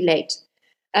shit, we're late.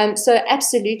 So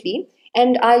absolutely.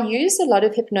 And I use a lot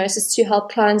of hypnosis to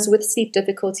help clients with sleep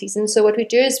difficulties. And so what we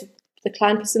do is the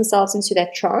client puts themselves into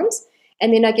that trance,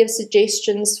 and then I give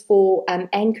suggestions for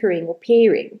anchoring or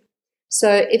pairing.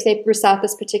 So if they recite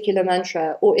this particular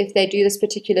mantra, or if they do this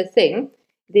particular thing,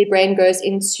 their brain goes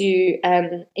into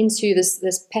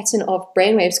this pattern of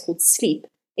brainwaves called sleep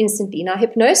instantly. Now,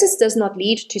 hypnosis does not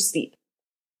lead to sleep.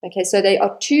 Okay, so they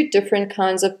are two different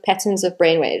kinds of patterns of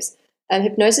brainwaves.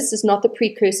 Hypnosis is not the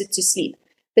precursor to sleep.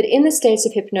 But in the states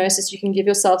of hypnosis, you can give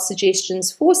yourself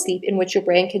suggestions for sleep in which your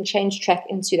brain can change track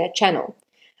into that channel.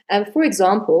 For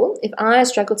example, if I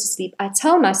struggle to sleep, I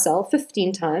tell myself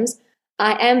 15 times,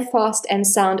 I am fast and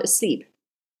sound asleep.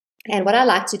 And what I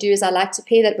like to do is I like to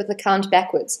pair that with a count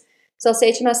backwards. So I'll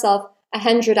say to myself,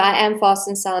 100, I am fast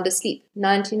and sound asleep.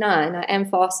 99, I am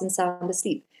fast and sound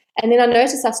asleep. And then I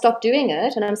notice I stop doing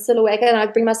it and I'm still awake, and I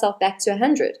bring myself back to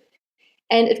 100.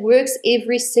 And it works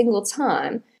every single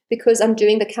time because I'm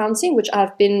doing the counting, which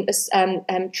I've been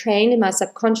trained, and my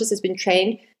subconscious has been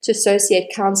trained to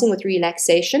associate counting with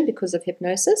relaxation because of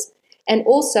hypnosis. And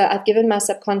also I've given my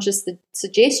subconscious the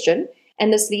suggestion,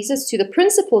 and this leads us to the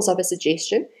principles of a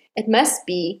suggestion. It must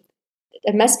be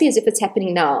as if it's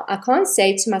happening now. I can't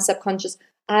say to my subconscious,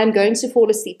 I'm going to fall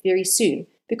asleep very soon,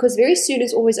 because very soon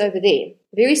is always over there.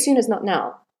 Very soon is not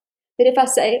now. But if I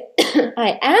say,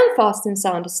 I am fast and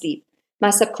sound asleep, my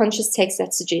subconscious takes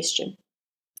that suggestion.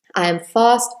 I am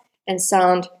fast and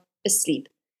sound asleep.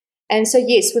 And so,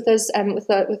 yes, with those,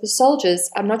 with the soldiers,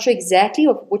 I'm not sure exactly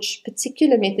of which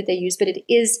particular method they use, but it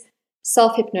is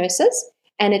self-hypnosis,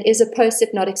 and it is a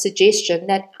post-hypnotic suggestion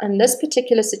that in this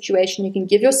particular situation, you can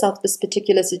give yourself this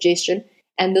particular suggestion,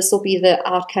 and this will be the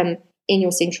outcome in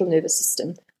your central nervous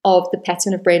system of the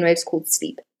pattern of brainwaves called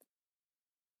sleep.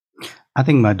 I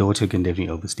think my daughter can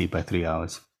definitely oversleep by 3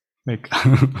 hours. Well,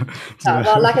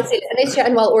 like I said, unless you're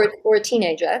unwell or a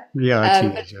teenager. Yeah, a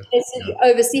teenager. But you're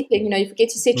oversleeping, you forget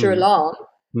to set your alarm,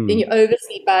 then you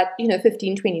oversleep by,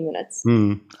 15, 20 minutes.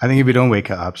 I think if you don't wake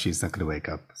her up, she's not going to wake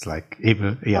up. It's like, What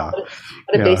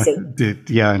a blessing.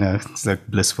 Yeah, I know. It's like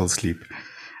blissful sleep.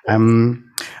 I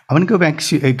want to go back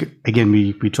to again.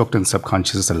 We talked on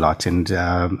subconscious a lot, and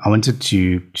I wanted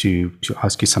to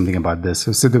ask you something about this.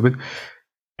 So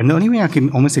and the only way I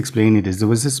can almost explain it is there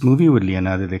was this movie with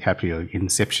Leonardo DiCaprio,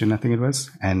 Inception, I think it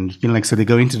was, and so they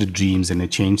go into the dreams and they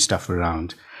change stuff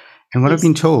around. And what I've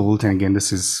been told, and again,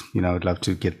 this is I'd love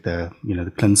to get the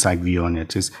the clin-sci view on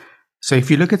it, is so if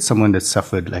you look at someone that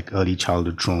suffered like early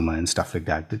childhood trauma and stuff like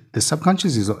that, the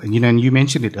subconscious is, and you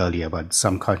mentioned it earlier about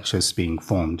subconscious being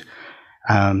formed.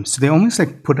 So they almost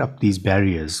like put up these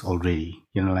barriers already,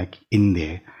 like in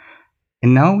there.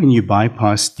 And now when you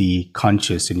bypass the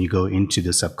conscious and you go into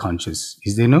the subconscious,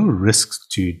 is there no risk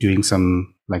to doing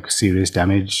some like serious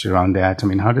damage around that? I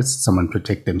mean, how does someone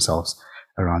protect themselves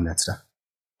around that stuff?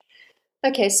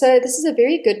 Okay, so this is a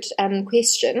very good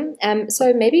question.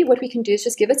 So maybe what we can do is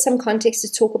just give it some context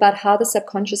to talk about how the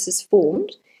subconscious is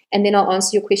formed, and then I'll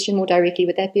answer your question more directly.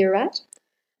 Would that be all right?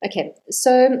 Okay,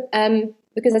 so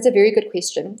because that's a very good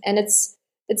question, and it's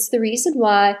the reason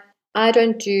why I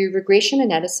don't do regression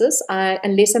analysis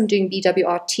unless I'm doing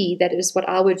BWRT. That is what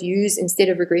I would use instead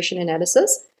of regression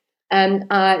analysis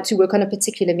to work on a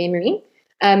particular memory.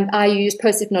 I use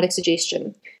post-hypnotic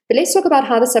suggestion. But let's talk about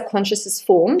how the subconscious is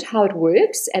formed, how it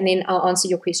works, and then I'll answer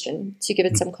your question to give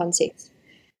it some context.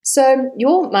 So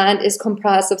your mind is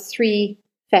comprised of three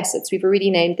facets. We've already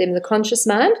named them: the conscious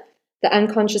mind, the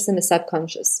unconscious, and the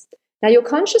subconscious. Now, your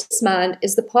conscious mind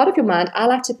is the part of your mind, I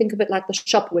like to think of it like the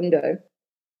shop window.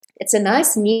 It's a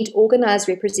nice, neat, organized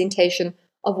representation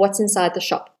of what's inside the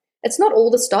shop. It's not all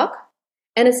the stock,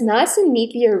 and it's nice and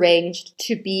neatly arranged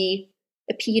to be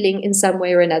appealing in some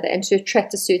way or another and to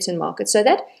attract a certain market. So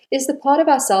that is the part of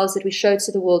ourselves that we show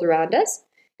to the world around us.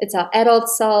 It's our adult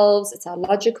selves, it's our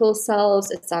logical selves,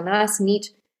 it's our nice, neat,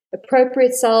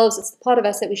 appropriate selves. It's the part of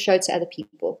us that we show to other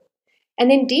people.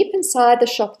 And then deep inside the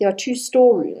shop, there are two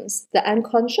storerooms, the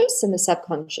unconscious and the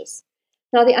subconscious.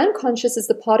 Now, the unconscious is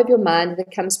the part of your mind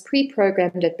that comes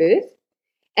pre-programmed at birth,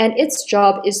 and its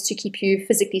job is to keep you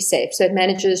physically safe. So it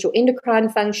manages your endocrine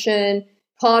function,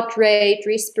 heart rate,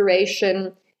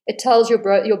 respiration. It tells your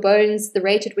bones the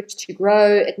rate at which to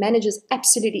grow. It manages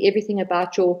absolutely everything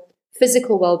about your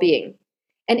physical well-being.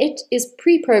 And it is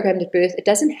pre-programmed at birth. It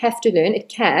doesn't have to learn. It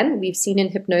can. We've seen in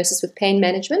hypnosis with pain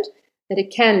management that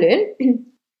it can learn,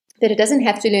 that it doesn't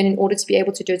have to learn in order to be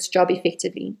able to do its job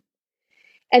effectively.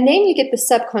 And then you get the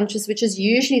subconscious, which is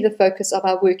usually the focus of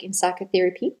our work in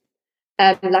psychotherapy.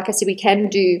 Like I said, we can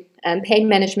do pain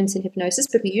management and hypnosis,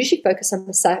 but we usually focus on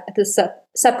the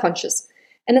subconscious.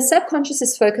 And the subconscious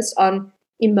is focused on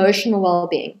emotional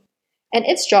well-being. And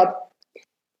its job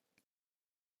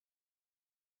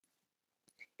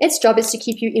is to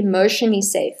keep you emotionally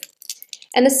safe.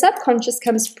 And the subconscious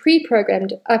comes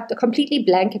pre-programmed, completely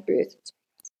blank at birth.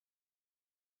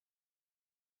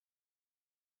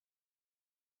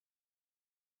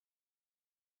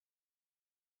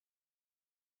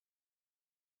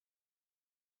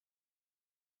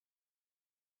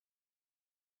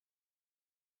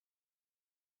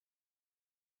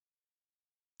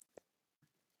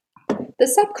 The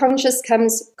subconscious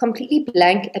comes completely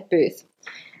blank at birth.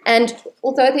 And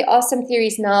although there are some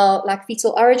theories now, like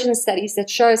fetal origin studies, that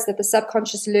shows that the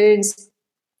subconscious learns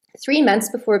 3 months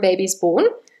before a baby is born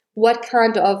what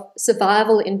kind of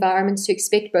survival environments to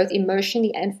expect, both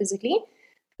emotionally and physically.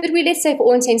 But let's say for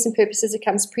all intents and purposes, it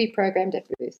comes pre-programmed at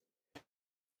birth.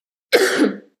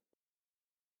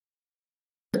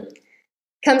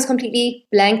 Comes completely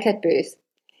blank at birth.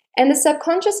 And the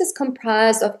subconscious is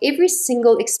comprised of every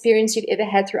single experience you've ever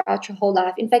had throughout your whole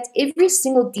life. In fact, every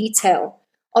single detail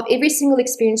of every single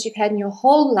experience you've had in your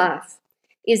whole life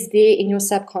is there in your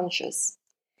subconscious.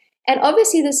 And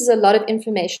obviously, this is a lot of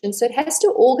information, so it has to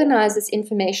organize this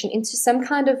information into some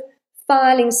kind of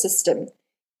filing system,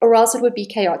 or else it would be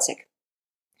chaotic.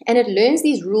 And it learns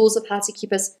these rules of how to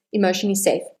keep us emotionally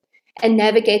safe and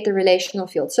navigate the relational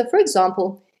field. So, for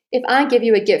example, if I give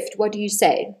you a gift, what do you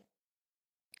say?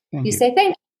 You say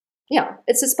thank you. Yeah,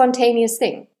 it's a spontaneous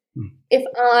thing. If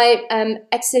I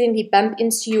accidentally bump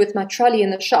into you with my trolley in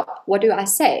the shop, what do I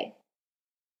say?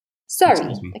 Sorry.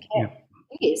 Okay. Yeah.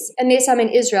 Yes. Unless I'm in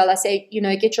Israel, I say,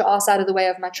 get your ass out of the way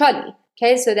of my trolley.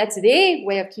 Okay, so that's their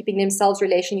way of keeping themselves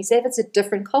relationally safe. It's a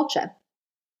different culture.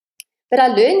 But I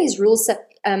learn these rules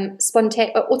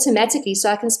automatically, so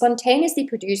I can spontaneously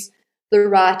produce the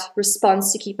right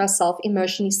response to keep myself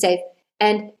emotionally safe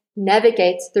and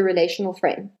navigate the relational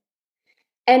frame.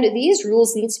 And these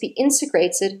rules need to be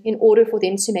integrated in order for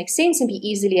them to make sense and be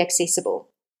easily accessible.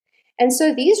 And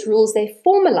so these rules, they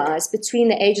formalize between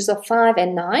the ages of 5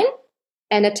 and 9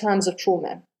 and at times of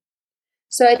trauma.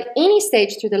 So at any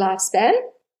stage through the lifespan,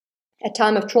 at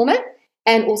time of trauma,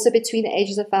 and also between the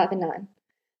ages of 5 and 9.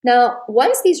 Now,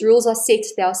 once these rules are set,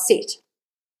 they are set.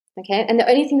 Okay, and the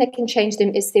only thing that can change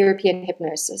them is therapy and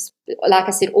hypnosis. Like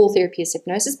I said, all therapy is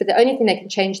hypnosis, but the only thing that can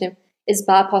change them is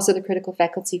bypass of the critical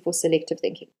faculty for selective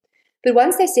thinking. But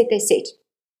once they're set, they're set.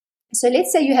 So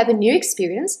let's say you have a new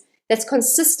experience that's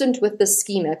consistent with the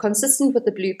schema, consistent with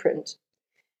the blueprint.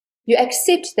 You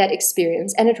accept that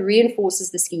experience and it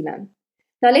reinforces the schema.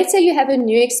 Now, let's say you have a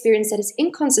new experience that is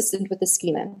inconsistent with the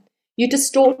schema. You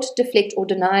distort, deflect, or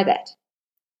deny that.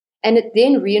 And it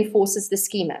then reinforces the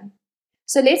schema.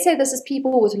 So let's say this is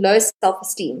people with low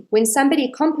self-esteem. When somebody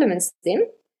compliments them,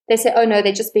 they say, oh no,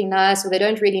 they're just being nice, or they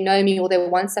don't really know me, or they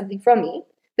want something from me.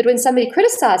 But when somebody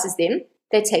criticizes them,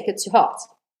 they take it to heart.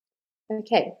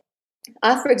 Okay.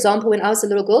 For example, when I was a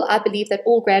little girl, I believed that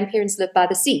all grandparents live by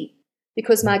the sea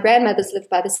because my grandmothers lived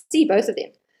by the sea, both of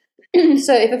them.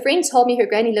 So if a friend told me her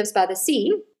granny lives by the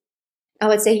sea, I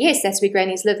would say, yes, that's where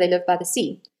grannies live. They live by the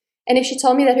sea. And if she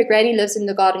told me that her granny lives in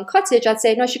the garden cottage, I'd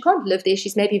say, no, she can't live there.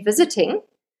 She's maybe visiting,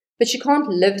 but she can't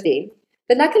live there.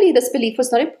 But luckily, this belief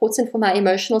was not important for my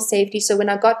emotional safety. So when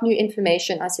I got new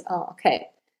information, I said, oh, okay.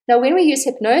 Now, when we use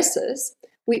hypnosis,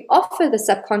 we offer the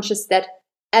subconscious that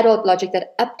adult logic,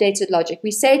 that updated logic.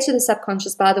 We say to the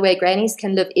subconscious, by the way, grannies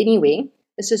can live anywhere.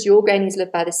 It's just your grannies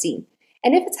live by the sea.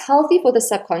 And if it's healthy for the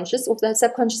subconscious, or the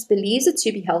subconscious believes it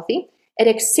to be healthy, it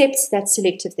accepts that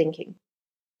selective thinking.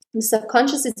 The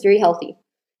subconscious is very healthy.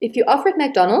 If you offer it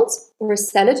McDonald's or a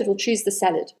salad, it will choose the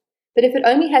salad. But if it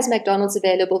only has McDonald's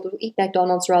available, it will eat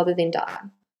McDonald's rather than die.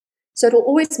 So it will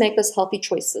always make those healthy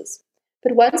choices.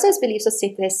 But once those beliefs are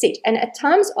set, they're set. And at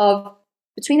times of,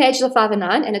 between the ages of 5 and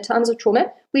 9, and at times of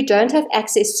trauma, we don't have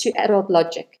access to adult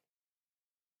logic.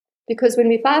 Because when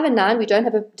we're 5 and 9, we don't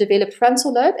have a developed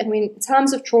frontal lobe. And when in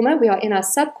times of trauma, we are in our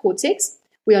subcortex.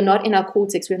 We are not in our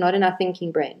cortex. We're not in our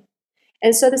thinking brain.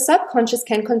 And so the subconscious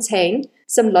can contain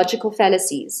some logical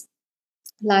fallacies.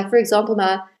 Like, for example,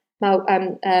 my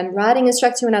riding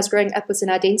instructor when I was growing up was an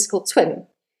identical twin.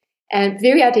 And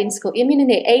very identical. Even in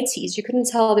their 80s, you couldn't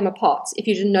tell them apart if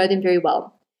you didn't know them very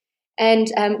well.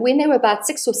 And when they were about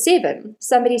 6 or 7,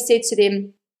 somebody said to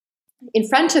them, in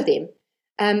front of them,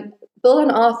 Bill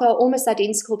and Arthur are almost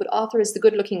identical, but Arthur is the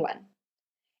good-looking one.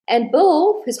 And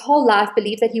Bill, his whole life,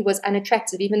 believed that he was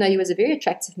unattractive, even though he was a very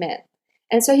attractive man.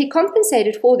 And so he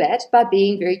compensated for that by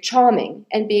being very charming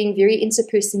and being very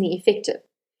interpersonally effective.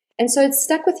 And so it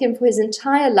stuck with him for his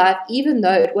entire life, even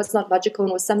though it was not logical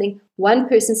and was something one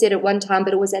person said at one time,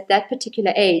 but it was at that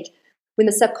particular age when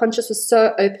the subconscious was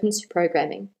so open to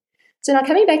programming. So now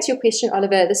coming back to your question,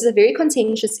 Oliver, this is a very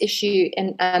contentious issue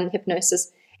in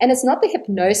hypnosis. And it's not the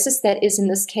hypnosis that is in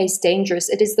this case dangerous.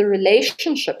 It is the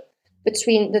relationship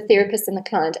between the therapist and the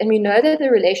client. And we know that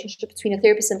the relationship between a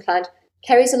therapist and client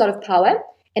carries a lot of power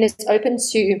and is open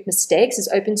to mistakes, is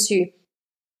open to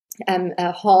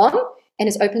harm, and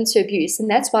is open to abuse. And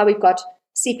that's why we've got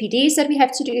CPDs that we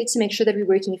have to do to make sure that we're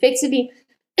working effectively.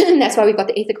 And that's why we've got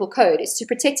the ethical code, is to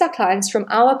protect our clients from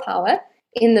our power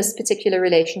in this particular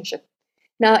relationship.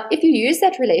 Now, if you use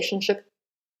that relationship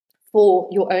for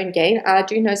your own gain, I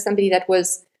do know somebody that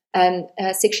was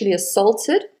sexually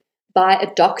assaulted by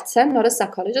a doctor, not a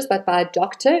psychologist, but by a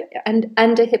doctor and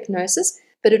under hypnosis.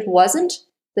 But it wasn't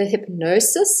the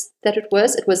hypnosis that it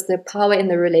was the power in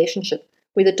the relationship,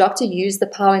 where the doctor used the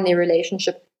power in their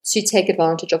relationship to take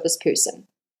advantage of this person.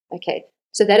 Okay,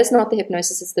 so that is not the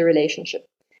hypnosis, it's the relationship.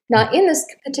 Now, in this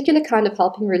particular kind of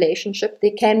helping relationship,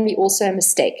 there can be also a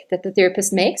mistake that the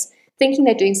therapist makes, thinking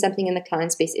they're doing something in the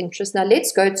client's best interest. Now,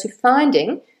 let's go to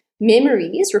finding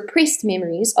memories, repressed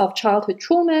memories of childhood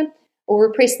trauma or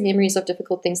repressed memories of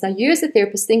difficult things. Now, you as a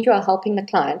therapist think you are helping the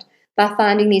client by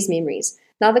finding these memories.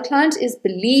 Now, the client is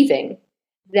believing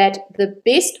that the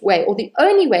best way or the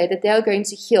only way that they are going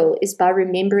to heal is by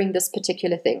remembering this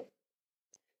particular thing.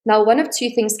 Now, one of two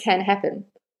things can happen.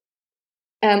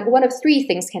 One of three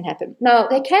things can happen. Now,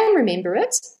 they can remember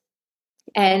it,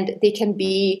 and there can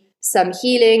be some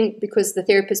healing because the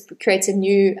therapist creates a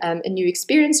new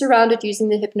experience around it using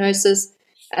the hypnosis.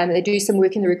 They do some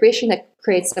work in the regression that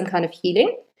creates some kind of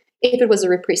healing. If it was a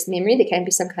repressed memory, there can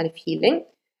be some kind of healing.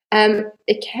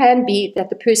 It can be that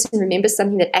the person remembers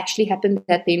something that actually happened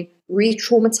that then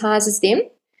re-traumatizes them.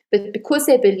 But because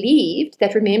they believed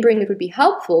that remembering it would be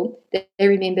helpful, they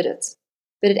remembered it.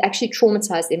 But it actually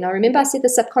traumatized them. Now, remember I said the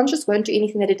subconscious won't do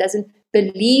anything that it doesn't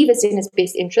believe is in its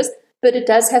best interest, but it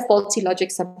does have faulty logic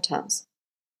sometimes.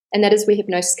 And that is where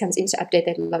hypnosis comes in to update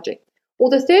that logic. Or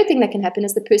the third thing that can happen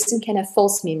is the person can have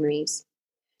false memories.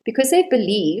 Because they've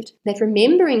believed that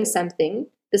remembering something,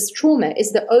 this trauma,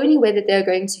 is the only way that they're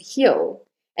going to heal.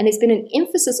 And there's been an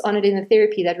emphasis on it in the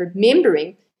therapy that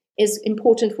remembering is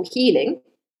important for healing,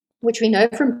 which we know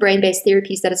from brain-based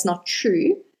therapies that it's not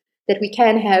true. that we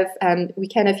can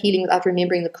have healing without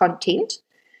remembering the content.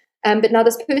 But now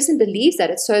this person believes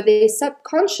that so their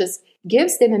subconscious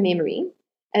gives them a memory,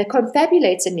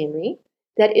 confabulates a memory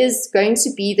that is going to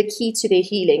be the key to their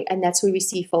healing, and that's where we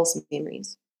see false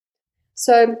memories.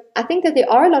 So I think that there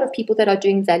are a lot of people that are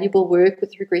doing valuable work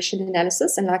with regression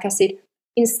analysis, and like I said,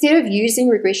 instead of using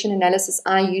regression analysis,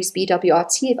 I use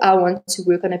BWRT. If I want to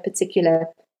work on a particular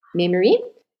memory,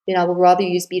 then I will rather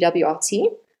use BWRT.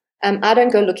 I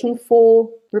don't go looking for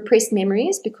repressed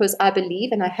memories because I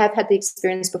believe, and I have had the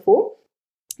experience before,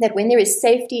 that when there is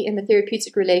safety in the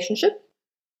therapeutic relationship,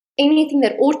 anything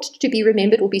that ought to be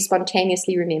remembered will be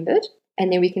spontaneously remembered,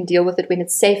 and then we can deal with it when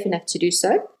it's safe enough to do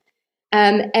so.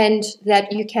 And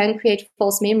that you can create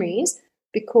false memories,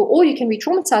 or you can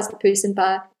re-traumatize the person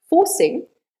by forcing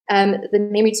the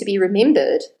memory to be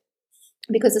remembered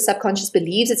because the subconscious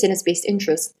believes it's in its best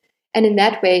interest. And in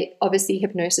that way, obviously,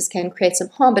 hypnosis can create some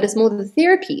harm, but it's more the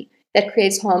therapy that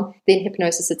creates harm than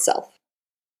hypnosis itself.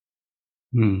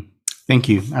 Thank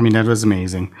you. I mean, that was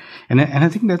amazing. And I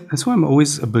think that's why I'm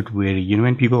always a bit wary.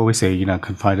 When people always say,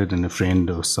 confided in a friend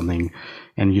or something,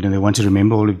 and, they want to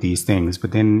remember all of these things.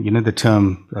 But then, the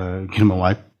term, my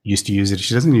wife used to use it.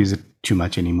 She doesn't use it too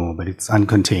much anymore, but it's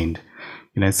uncontained.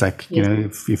 It's like,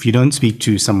 yes. If you don't speak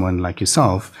to someone like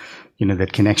yourself,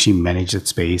 that can actually manage that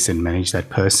space and manage that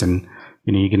person,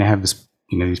 you're going to have this,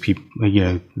 these people,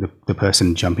 the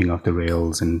person jumping off the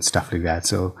rails and stuff like that.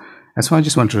 So that's why I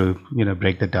just want to,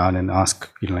 break that down and ask,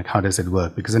 how does it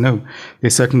work? Because I know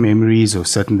there's certain memories or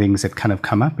certain things that kind of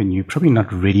come up and you're probably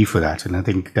not ready for that. And I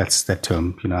think that's that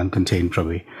term, uncontained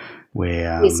probably,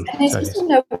 where... yes, and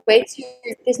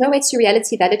there's no way to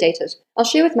reality validate it. I'll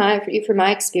share from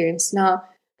my experience. Now,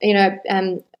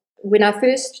 when I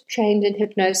first trained in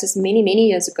hypnosis many, many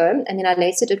years ago, and then I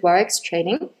later did Warwick's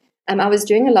training, I was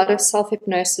doing a lot of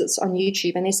self-hypnosis on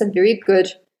YouTube, and there's some very good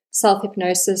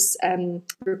self-hypnosis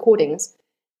recordings.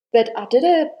 But I did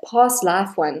a past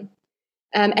life one,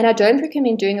 and I don't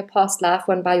recommend doing a past life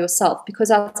one by yourself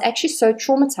because I was actually so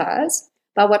traumatized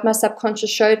by what my subconscious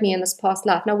showed me in this past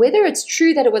life. Now, whether it's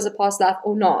true that it was a past life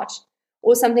or not,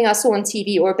 or something I saw on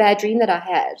TV, or a bad dream that I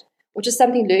had, or just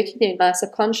something lurking there in my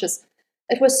subconscious,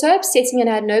 it was so upsetting, and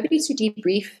I had nobody to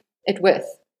debrief it with,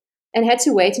 and had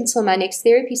to wait until my next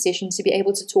therapy session to be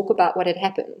able to talk about what had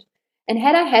happened. And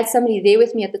had I had somebody there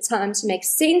with me at the time to make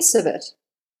sense of it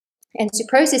and to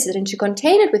process it and to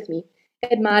contain it with me,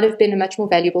 it might have been a much more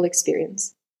valuable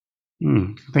experience.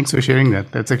 Thanks for sharing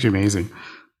that. That's actually amazing.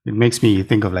 It makes me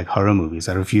think of like horror movies.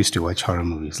 I refuse to watch horror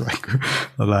movies.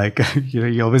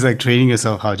 You're always like training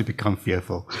yourself how to become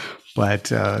fearful.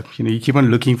 But, you keep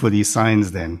on looking for these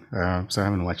signs then. So I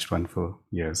haven't watched one for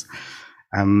years.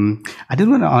 I did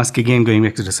want to ask again, going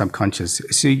back to the subconscious.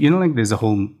 So, there's a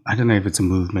whole, I don't know if it's a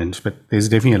movement, but there's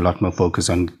definitely a lot more focus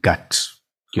on gut,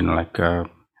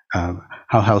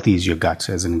 how healthy is your gut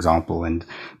as an example. And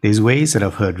there's ways that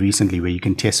I've heard recently where you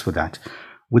can test for that.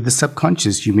 With the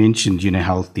subconscious, you mentioned,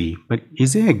 healthy, but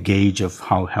is there a gauge of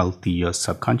how healthy your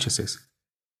subconscious is?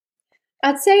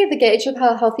 I'd say the gauge of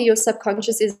how healthy your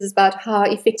subconscious is about how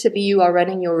effectively you are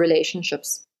running your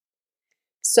relationships.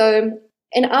 So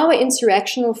in our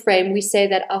interactional frame, we say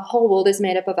that our whole world is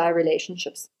made up of our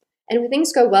relationships. And when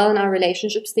things go well in our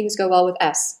relationships, things go well with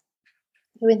us.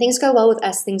 And when things go well with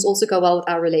us, things also go well with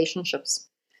our relationships.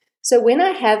 So when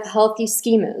I have healthy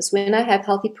schemas, when I have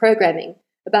healthy programming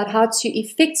about how to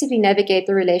effectively navigate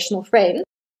the relational frame,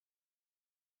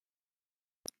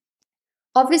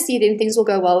 obviously then things will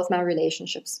go well with my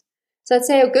relationships. So I'd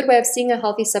say a good way of seeing a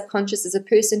healthy subconscious is a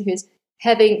person who's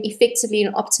having effectively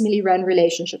and optimally run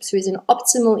relationships, who is in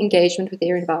optimal engagement with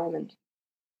their environment.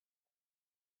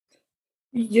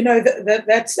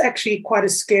 That's actually quite a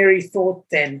scary thought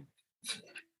then.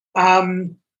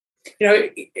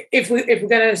 If we're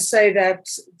going to say that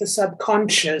the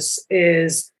subconscious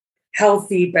is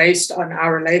healthy based on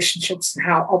our relationships and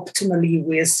how optimally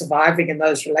we're surviving in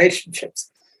those relationships,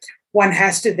 one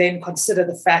has to then consider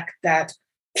the fact that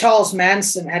Charles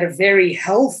Manson had a very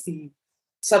healthy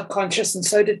subconscious, and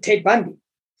so did Ted Bundy.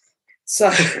 So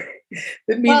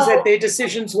that means that their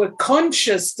decisions were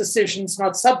conscious decisions,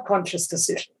 not subconscious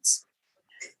decisions.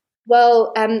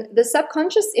 Well, the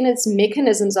subconscious in its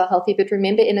mechanisms are healthy, but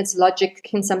remember, in its logic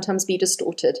can sometimes be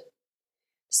distorted.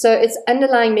 So its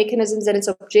underlying mechanisms and its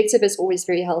objective is always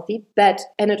very healthy.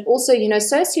 And it also,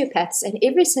 sociopaths, and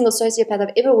every single sociopath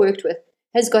I've ever worked with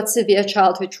has got severe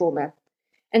childhood trauma.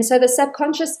 And so the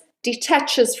subconscious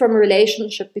detaches from a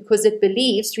relationship because it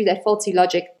believes through that faulty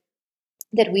logic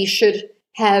that we should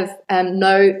have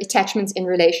no attachments in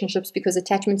relationships because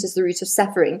attachment is the root of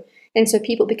suffering. And so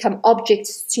people become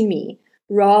objects to me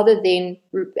rather than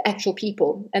actual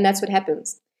people. And that's what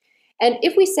happens. And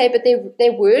if we say, but they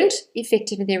weren't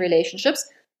effective in their relationships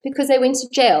because they went to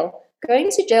jail. Going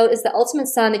to jail is the ultimate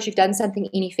sign that you've done something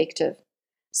ineffective.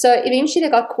 So eventually they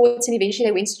got caught and eventually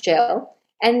they went to jail.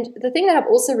 And the thing that I've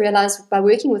also realized by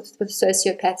working with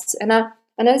sociopaths, and I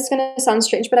know it's going to sound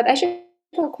strange, but I've actually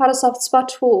got quite a soft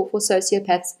spot for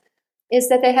sociopaths, is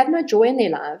that they have no joy in their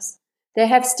lives. They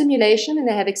have stimulation and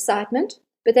they have excitement,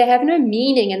 but they have no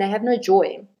meaning and they have no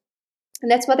joy.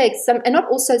 And that's why and not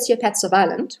all sociopaths are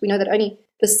violent. We know that only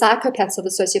the psychopaths of the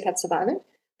sociopaths are violent,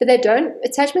 but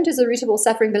attachment is the root of all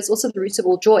suffering, but it's also the root of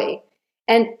all joy.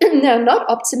 And they're not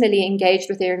optimally engaged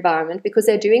with their environment because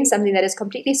they're doing something that is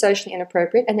completely socially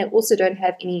inappropriate, and they also don't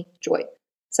have any joy.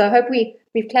 So I hope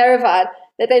we've clarified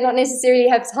that they not necessarily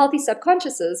have healthy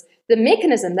subconsciouses. The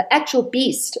mechanism, the actual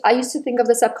beast, I used to think of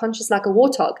the subconscious like a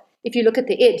warthog. If you look at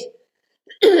the id,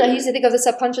 I used to think of the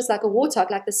subconscious like a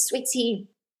warthog, like the sweaty,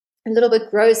 a little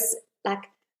bit gross, like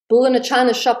bull in a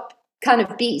china shop kind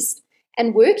of beast.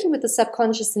 And working with the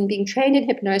subconscious and being trained in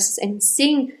hypnosis and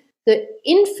seeing the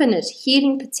infinite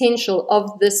healing potential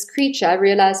of this creature, I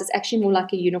realized it's actually more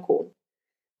like a unicorn.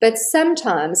 But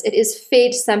sometimes it is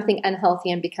fed something unhealthy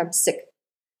and becomes sick.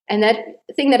 And that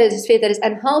thing that is fed that is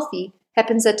unhealthy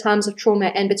happens at times of trauma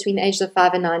and between the ages of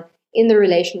 5 and 9 in the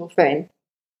relational frame.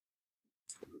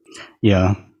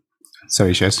 Yeah.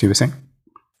 Sorry, Shaz, you were saying?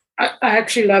 I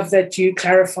actually love that you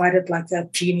clarified it like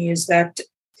that, Jeannie, is that,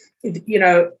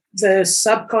 the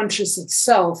subconscious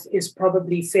itself is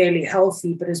probably fairly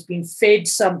healthy, but has been fed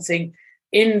something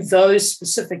in those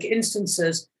specific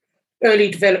instances, early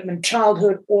development,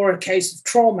 childhood, or a case of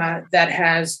trauma that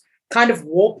has kind of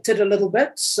warped it a little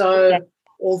bit. So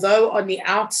although on the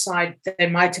outside they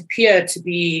might appear to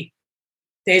be,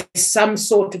 there's some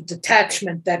sort of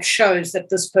detachment that shows that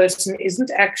this person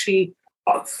isn't actually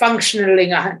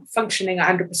functioning 100%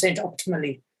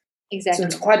 optimally. Exactly. So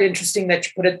it's quite interesting that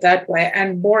you put it that way.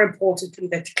 And more importantly,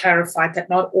 that you clarified that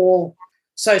not all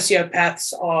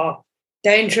sociopaths are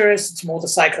dangerous. It's more the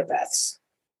psychopaths.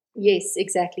 Yes,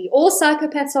 exactly. All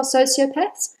psychopaths are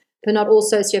sociopaths, but not all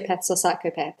sociopaths are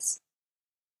psychopaths.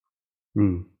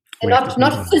 And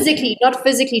not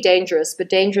physically dangerous, but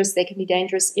dangerous. They can be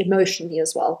dangerous emotionally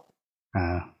as well.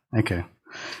 Okay.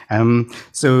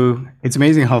 So it's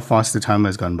amazing how fast the time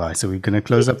has gone by. So we're going to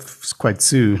close up quite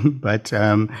soon, but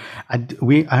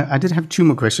I did have two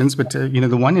more questions. But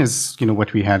the one is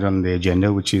what we had on the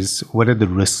agenda, which is what are the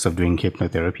risks of doing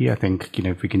hypnotherapy? I think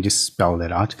if we can just spell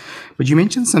that out. But you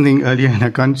mentioned something earlier, and I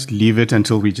can't leave it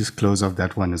until we just close off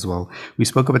that one as well. We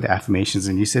spoke about the affirmations,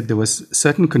 and you said there was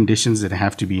certain conditions that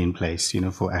have to be in place,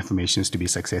 for affirmations to be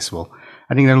successful.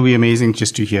 I think that'll be amazing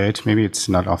just to hear it. Maybe it's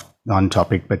not on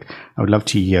topic, but I would love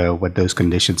to hear what those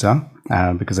conditions are,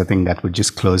 because I think that would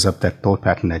just close up that thought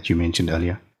pattern that you mentioned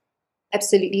earlier.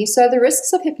 Absolutely. So the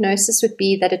risks of hypnosis would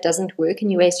be that it doesn't work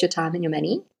and you waste your time and your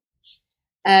money.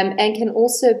 And can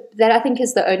also, that I think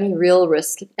is the only real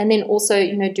risk. And then also,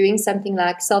 doing something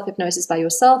like self-hypnosis by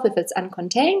yourself if it's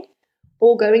uncontained,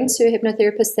 or going to a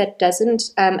hypnotherapist that doesn't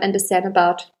understand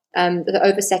about the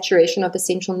oversaturation of the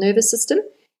central nervous system.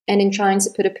 And in trying to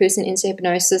put a person into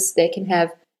hypnosis, they can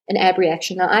have an ab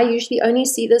reaction. Now, I usually only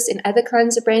see this in other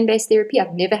kinds of brain-based therapy.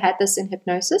 I've never had this in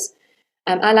hypnosis.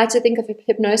 I like to think of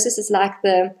hypnosis as like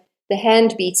the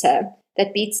hand beater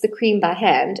that beats the cream by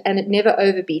hand, and it never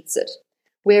overbeats it.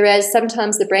 Whereas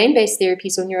sometimes the brain-based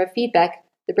therapies or neurofeedback,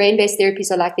 the brain-based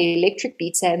therapies are like the electric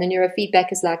beater, and the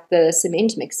neurofeedback is like the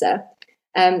cement mixer.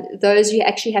 Those you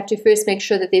actually have to first make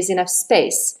sure that there's enough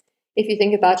space. If you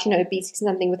think about, beating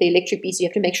something with the electric beater, you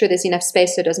have to make sure there's enough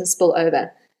space so it doesn't spill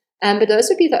over. But those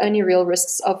would be the only real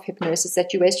risks of hypnosis,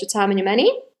 that you waste your time and your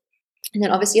money. And then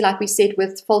obviously, like we said,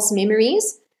 with false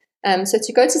memories. So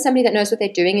to go to somebody that knows what they're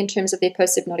doing in terms of their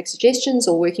post-hypnotic suggestions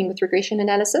or working with regression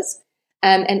analysis.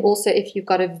 And also if you've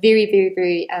got a very, very,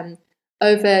 very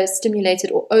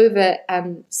overstimulated or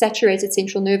over-saturated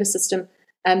central nervous system,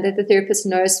 that the therapist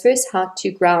knows first how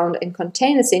to ground and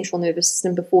contain the central nervous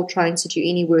system before trying to do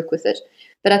any work with it.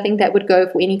 But I think that would go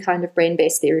for any kind of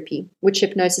brain-based therapy, which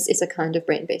hypnosis is a kind of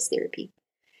brain-based therapy.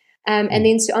 And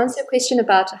then to answer your question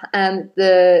about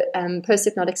the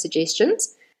post-hypnotic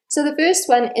suggestions. So the first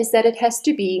one is that it has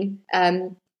to be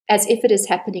as if it is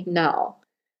happening now.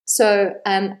 So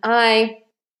I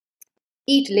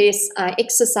eat less, I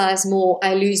exercise more,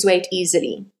 I lose weight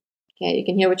easily. Okay, you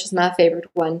can hear which is my favorite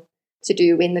one to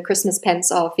do when the Christmas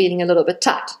pants are feeling a little bit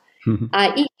tight.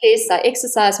 I eat less, I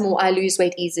exercise more, I lose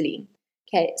weight easily.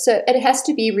 Okay, so it has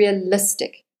to be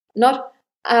realistic, not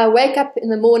I wake up in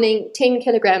the morning 10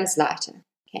 kilograms lighter.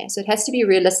 Okay, so it has to be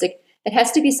realistic. It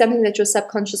has to be something that your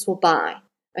subconscious will buy.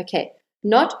 Okay,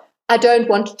 not I don't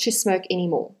want to smoke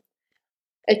anymore.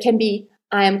 It can be,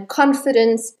 I am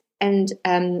confident and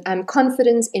I'm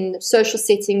confident in social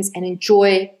settings and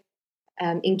enjoy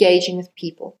engaging with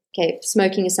people. Okay,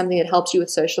 smoking is something that helps you with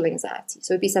social anxiety.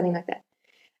 So it'd be something like that.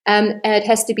 And it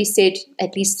has to be said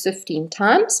at least 15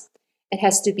 times. It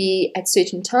has to be at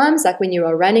certain times, like when you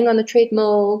are running on the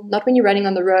treadmill, not when you're running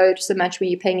on the road so much when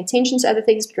you're paying attention to other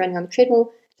things, but running on the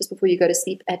treadmill just before you go to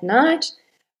sleep at night.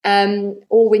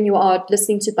 Or when you are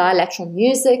listening to bilateral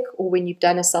music, or when you've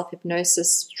done a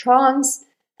self-hypnosis trance,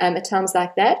 at times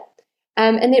like that.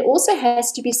 And there also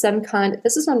has to be some kind,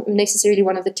 this is not necessarily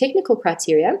one of the technical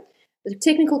criteria. The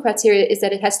technical criteria is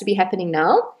that it has to be happening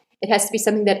now. It has to be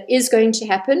something that is going to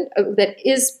happen, that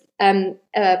is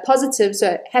positive,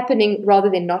 so happening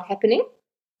rather than not happening.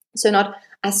 So not,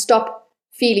 I stop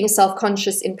feeling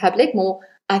self-conscious in public, more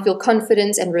I feel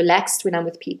confident and relaxed when I'm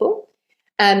with people.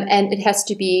 And it has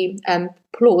to be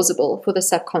plausible for the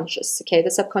subconscious. Okay,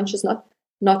 the subconscious,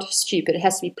 not stupid. It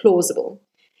has to be plausible.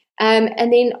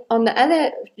 And then on the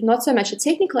other, not so much a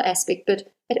technical aspect,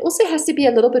 but it also has to be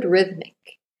a little bit rhythmic.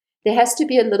 There has to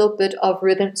be a little bit of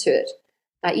rhythm to it.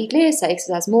 I eat less, I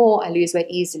exercise more, I lose weight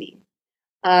easily.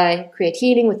 I create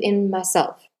healing within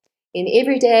myself. In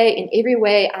every day, in every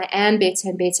way, I am better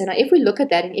and better. Now, if we look at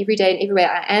that in every day, in every way,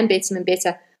 I am better and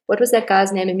better. What was that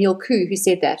guy's name? Emil Koo, who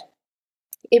said that?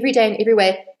 Every day, in every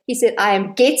way, he said, I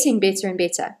am getting better and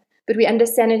better. But we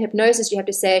understand in hypnosis, you have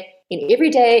to say, in every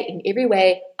day, in every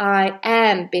way, I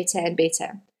am better and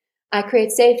better. I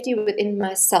create safety within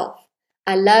myself.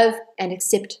 I love and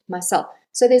accept myself.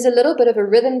 So there's a little bit of a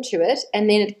rhythm to it, and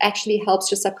then it actually helps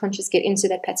your subconscious get into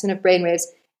that pattern of brainwaves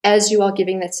as you are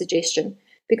giving that suggestion.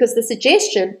 Because the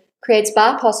suggestion creates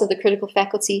bypass of the critical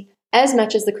faculty as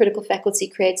much as the critical faculty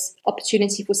creates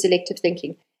opportunity for selective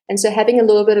thinking. And so having a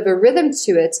little bit of a rhythm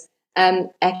to it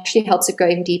actually helps it go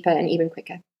in deeper and even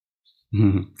quicker.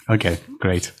 Okay,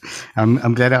 great.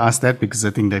 I'm glad I asked that because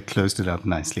I think that closed it up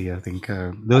nicely. I think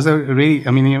those are really,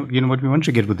 I mean, you know, what we want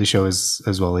to get with the show is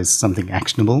as well is something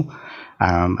actionable,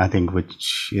 I think,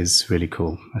 which is really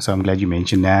cool. So I'm glad you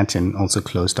mentioned that and also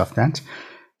closed off that.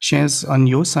 Shaz, on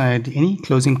your side, any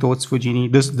closing thoughts for Jeannie?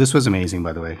 This was amazing,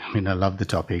 by the way. I mean, I love the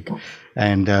topic.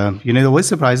 And, you know, it always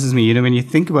surprises me, you know, when you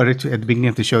think about it at the beginning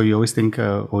of the show, you always think,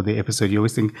 or the episode, you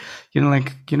always think, you know,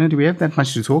 like, you know, do we have that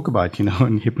much to talk about, you know,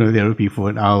 in hypnotherapy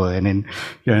for an hour? And then,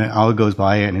 you know, an hour goes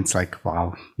by and it's like,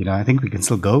 wow, you know, I think we can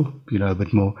still go, you know, a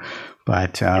bit more.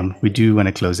 But we do want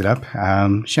to close it up.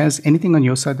 Shaz, anything on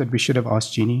your side that we should have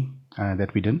asked Jeannie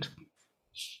that we didn't?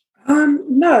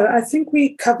 No, I think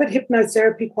we covered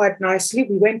hypnotherapy quite nicely.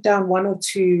 We went down one or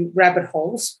two rabbit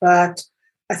holes, but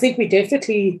I think we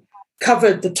definitely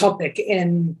covered the topic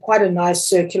in quite a nice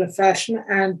circular fashion,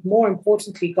 and more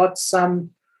importantly, got some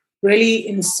really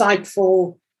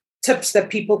insightful tips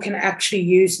that people can actually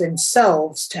use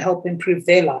themselves to help improve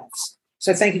their lives.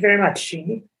 So thank you very much,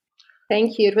 Jeannie.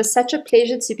 Thank you. It was such a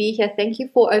pleasure to be here. Thank you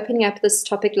for opening up this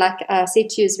topic. Like I said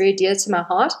to you, is very dear to my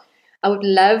heart. I would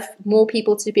love more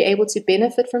people to be able to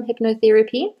benefit from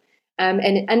hypnotherapy,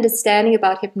 and understanding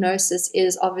about hypnosis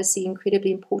is obviously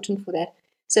incredibly important for that.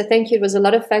 So thank you. It was a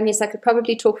lot of fun. Yes, I could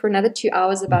probably talk for another 2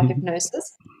 hours about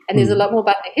hypnosis, and there's a lot more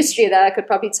about the history that I could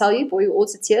probably tell you, bore you all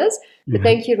to tears. But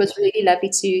thank you. It was really lovely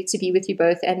to be with you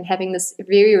both and having this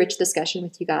very rich discussion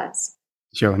with you guys.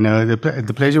 Sure. No,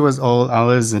 the pleasure was all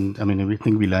ours. And I mean, we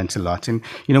think we learned a lot. And,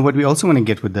 you know, what we also want to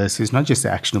get with this is not just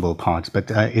the actionable part, but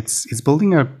it's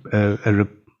building a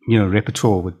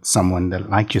repertoire with someone that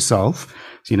like yourself.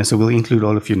 So, you know, so we'll include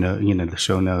all of the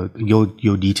show note,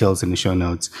 your details in the show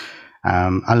notes.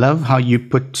 I love how you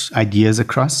put ideas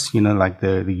across, you know, like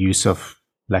the use of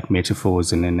like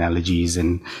metaphors and analogies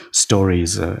and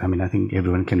stories. I mean, I think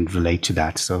everyone can relate to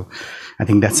that. So I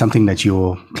think that's something that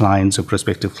your clients or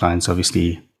prospective clients,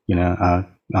 obviously, you know,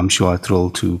 I'm sure are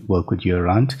thrilled to work with you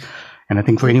around. And I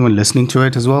think for anyone listening to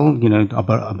it as well, you know,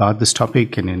 about this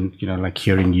topic and then, you know, like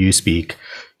hearing you speak,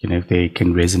 you know, if they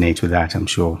can resonate with that, I'm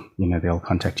sure, you know, they'll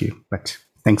contact you. But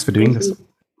thanks for doing this.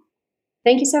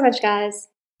 Thank you so much, guys.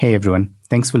 Hey, everyone.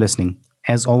 Thanks for listening.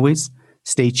 As always,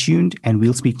 stay tuned and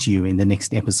we'll speak to you in the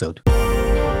next episode.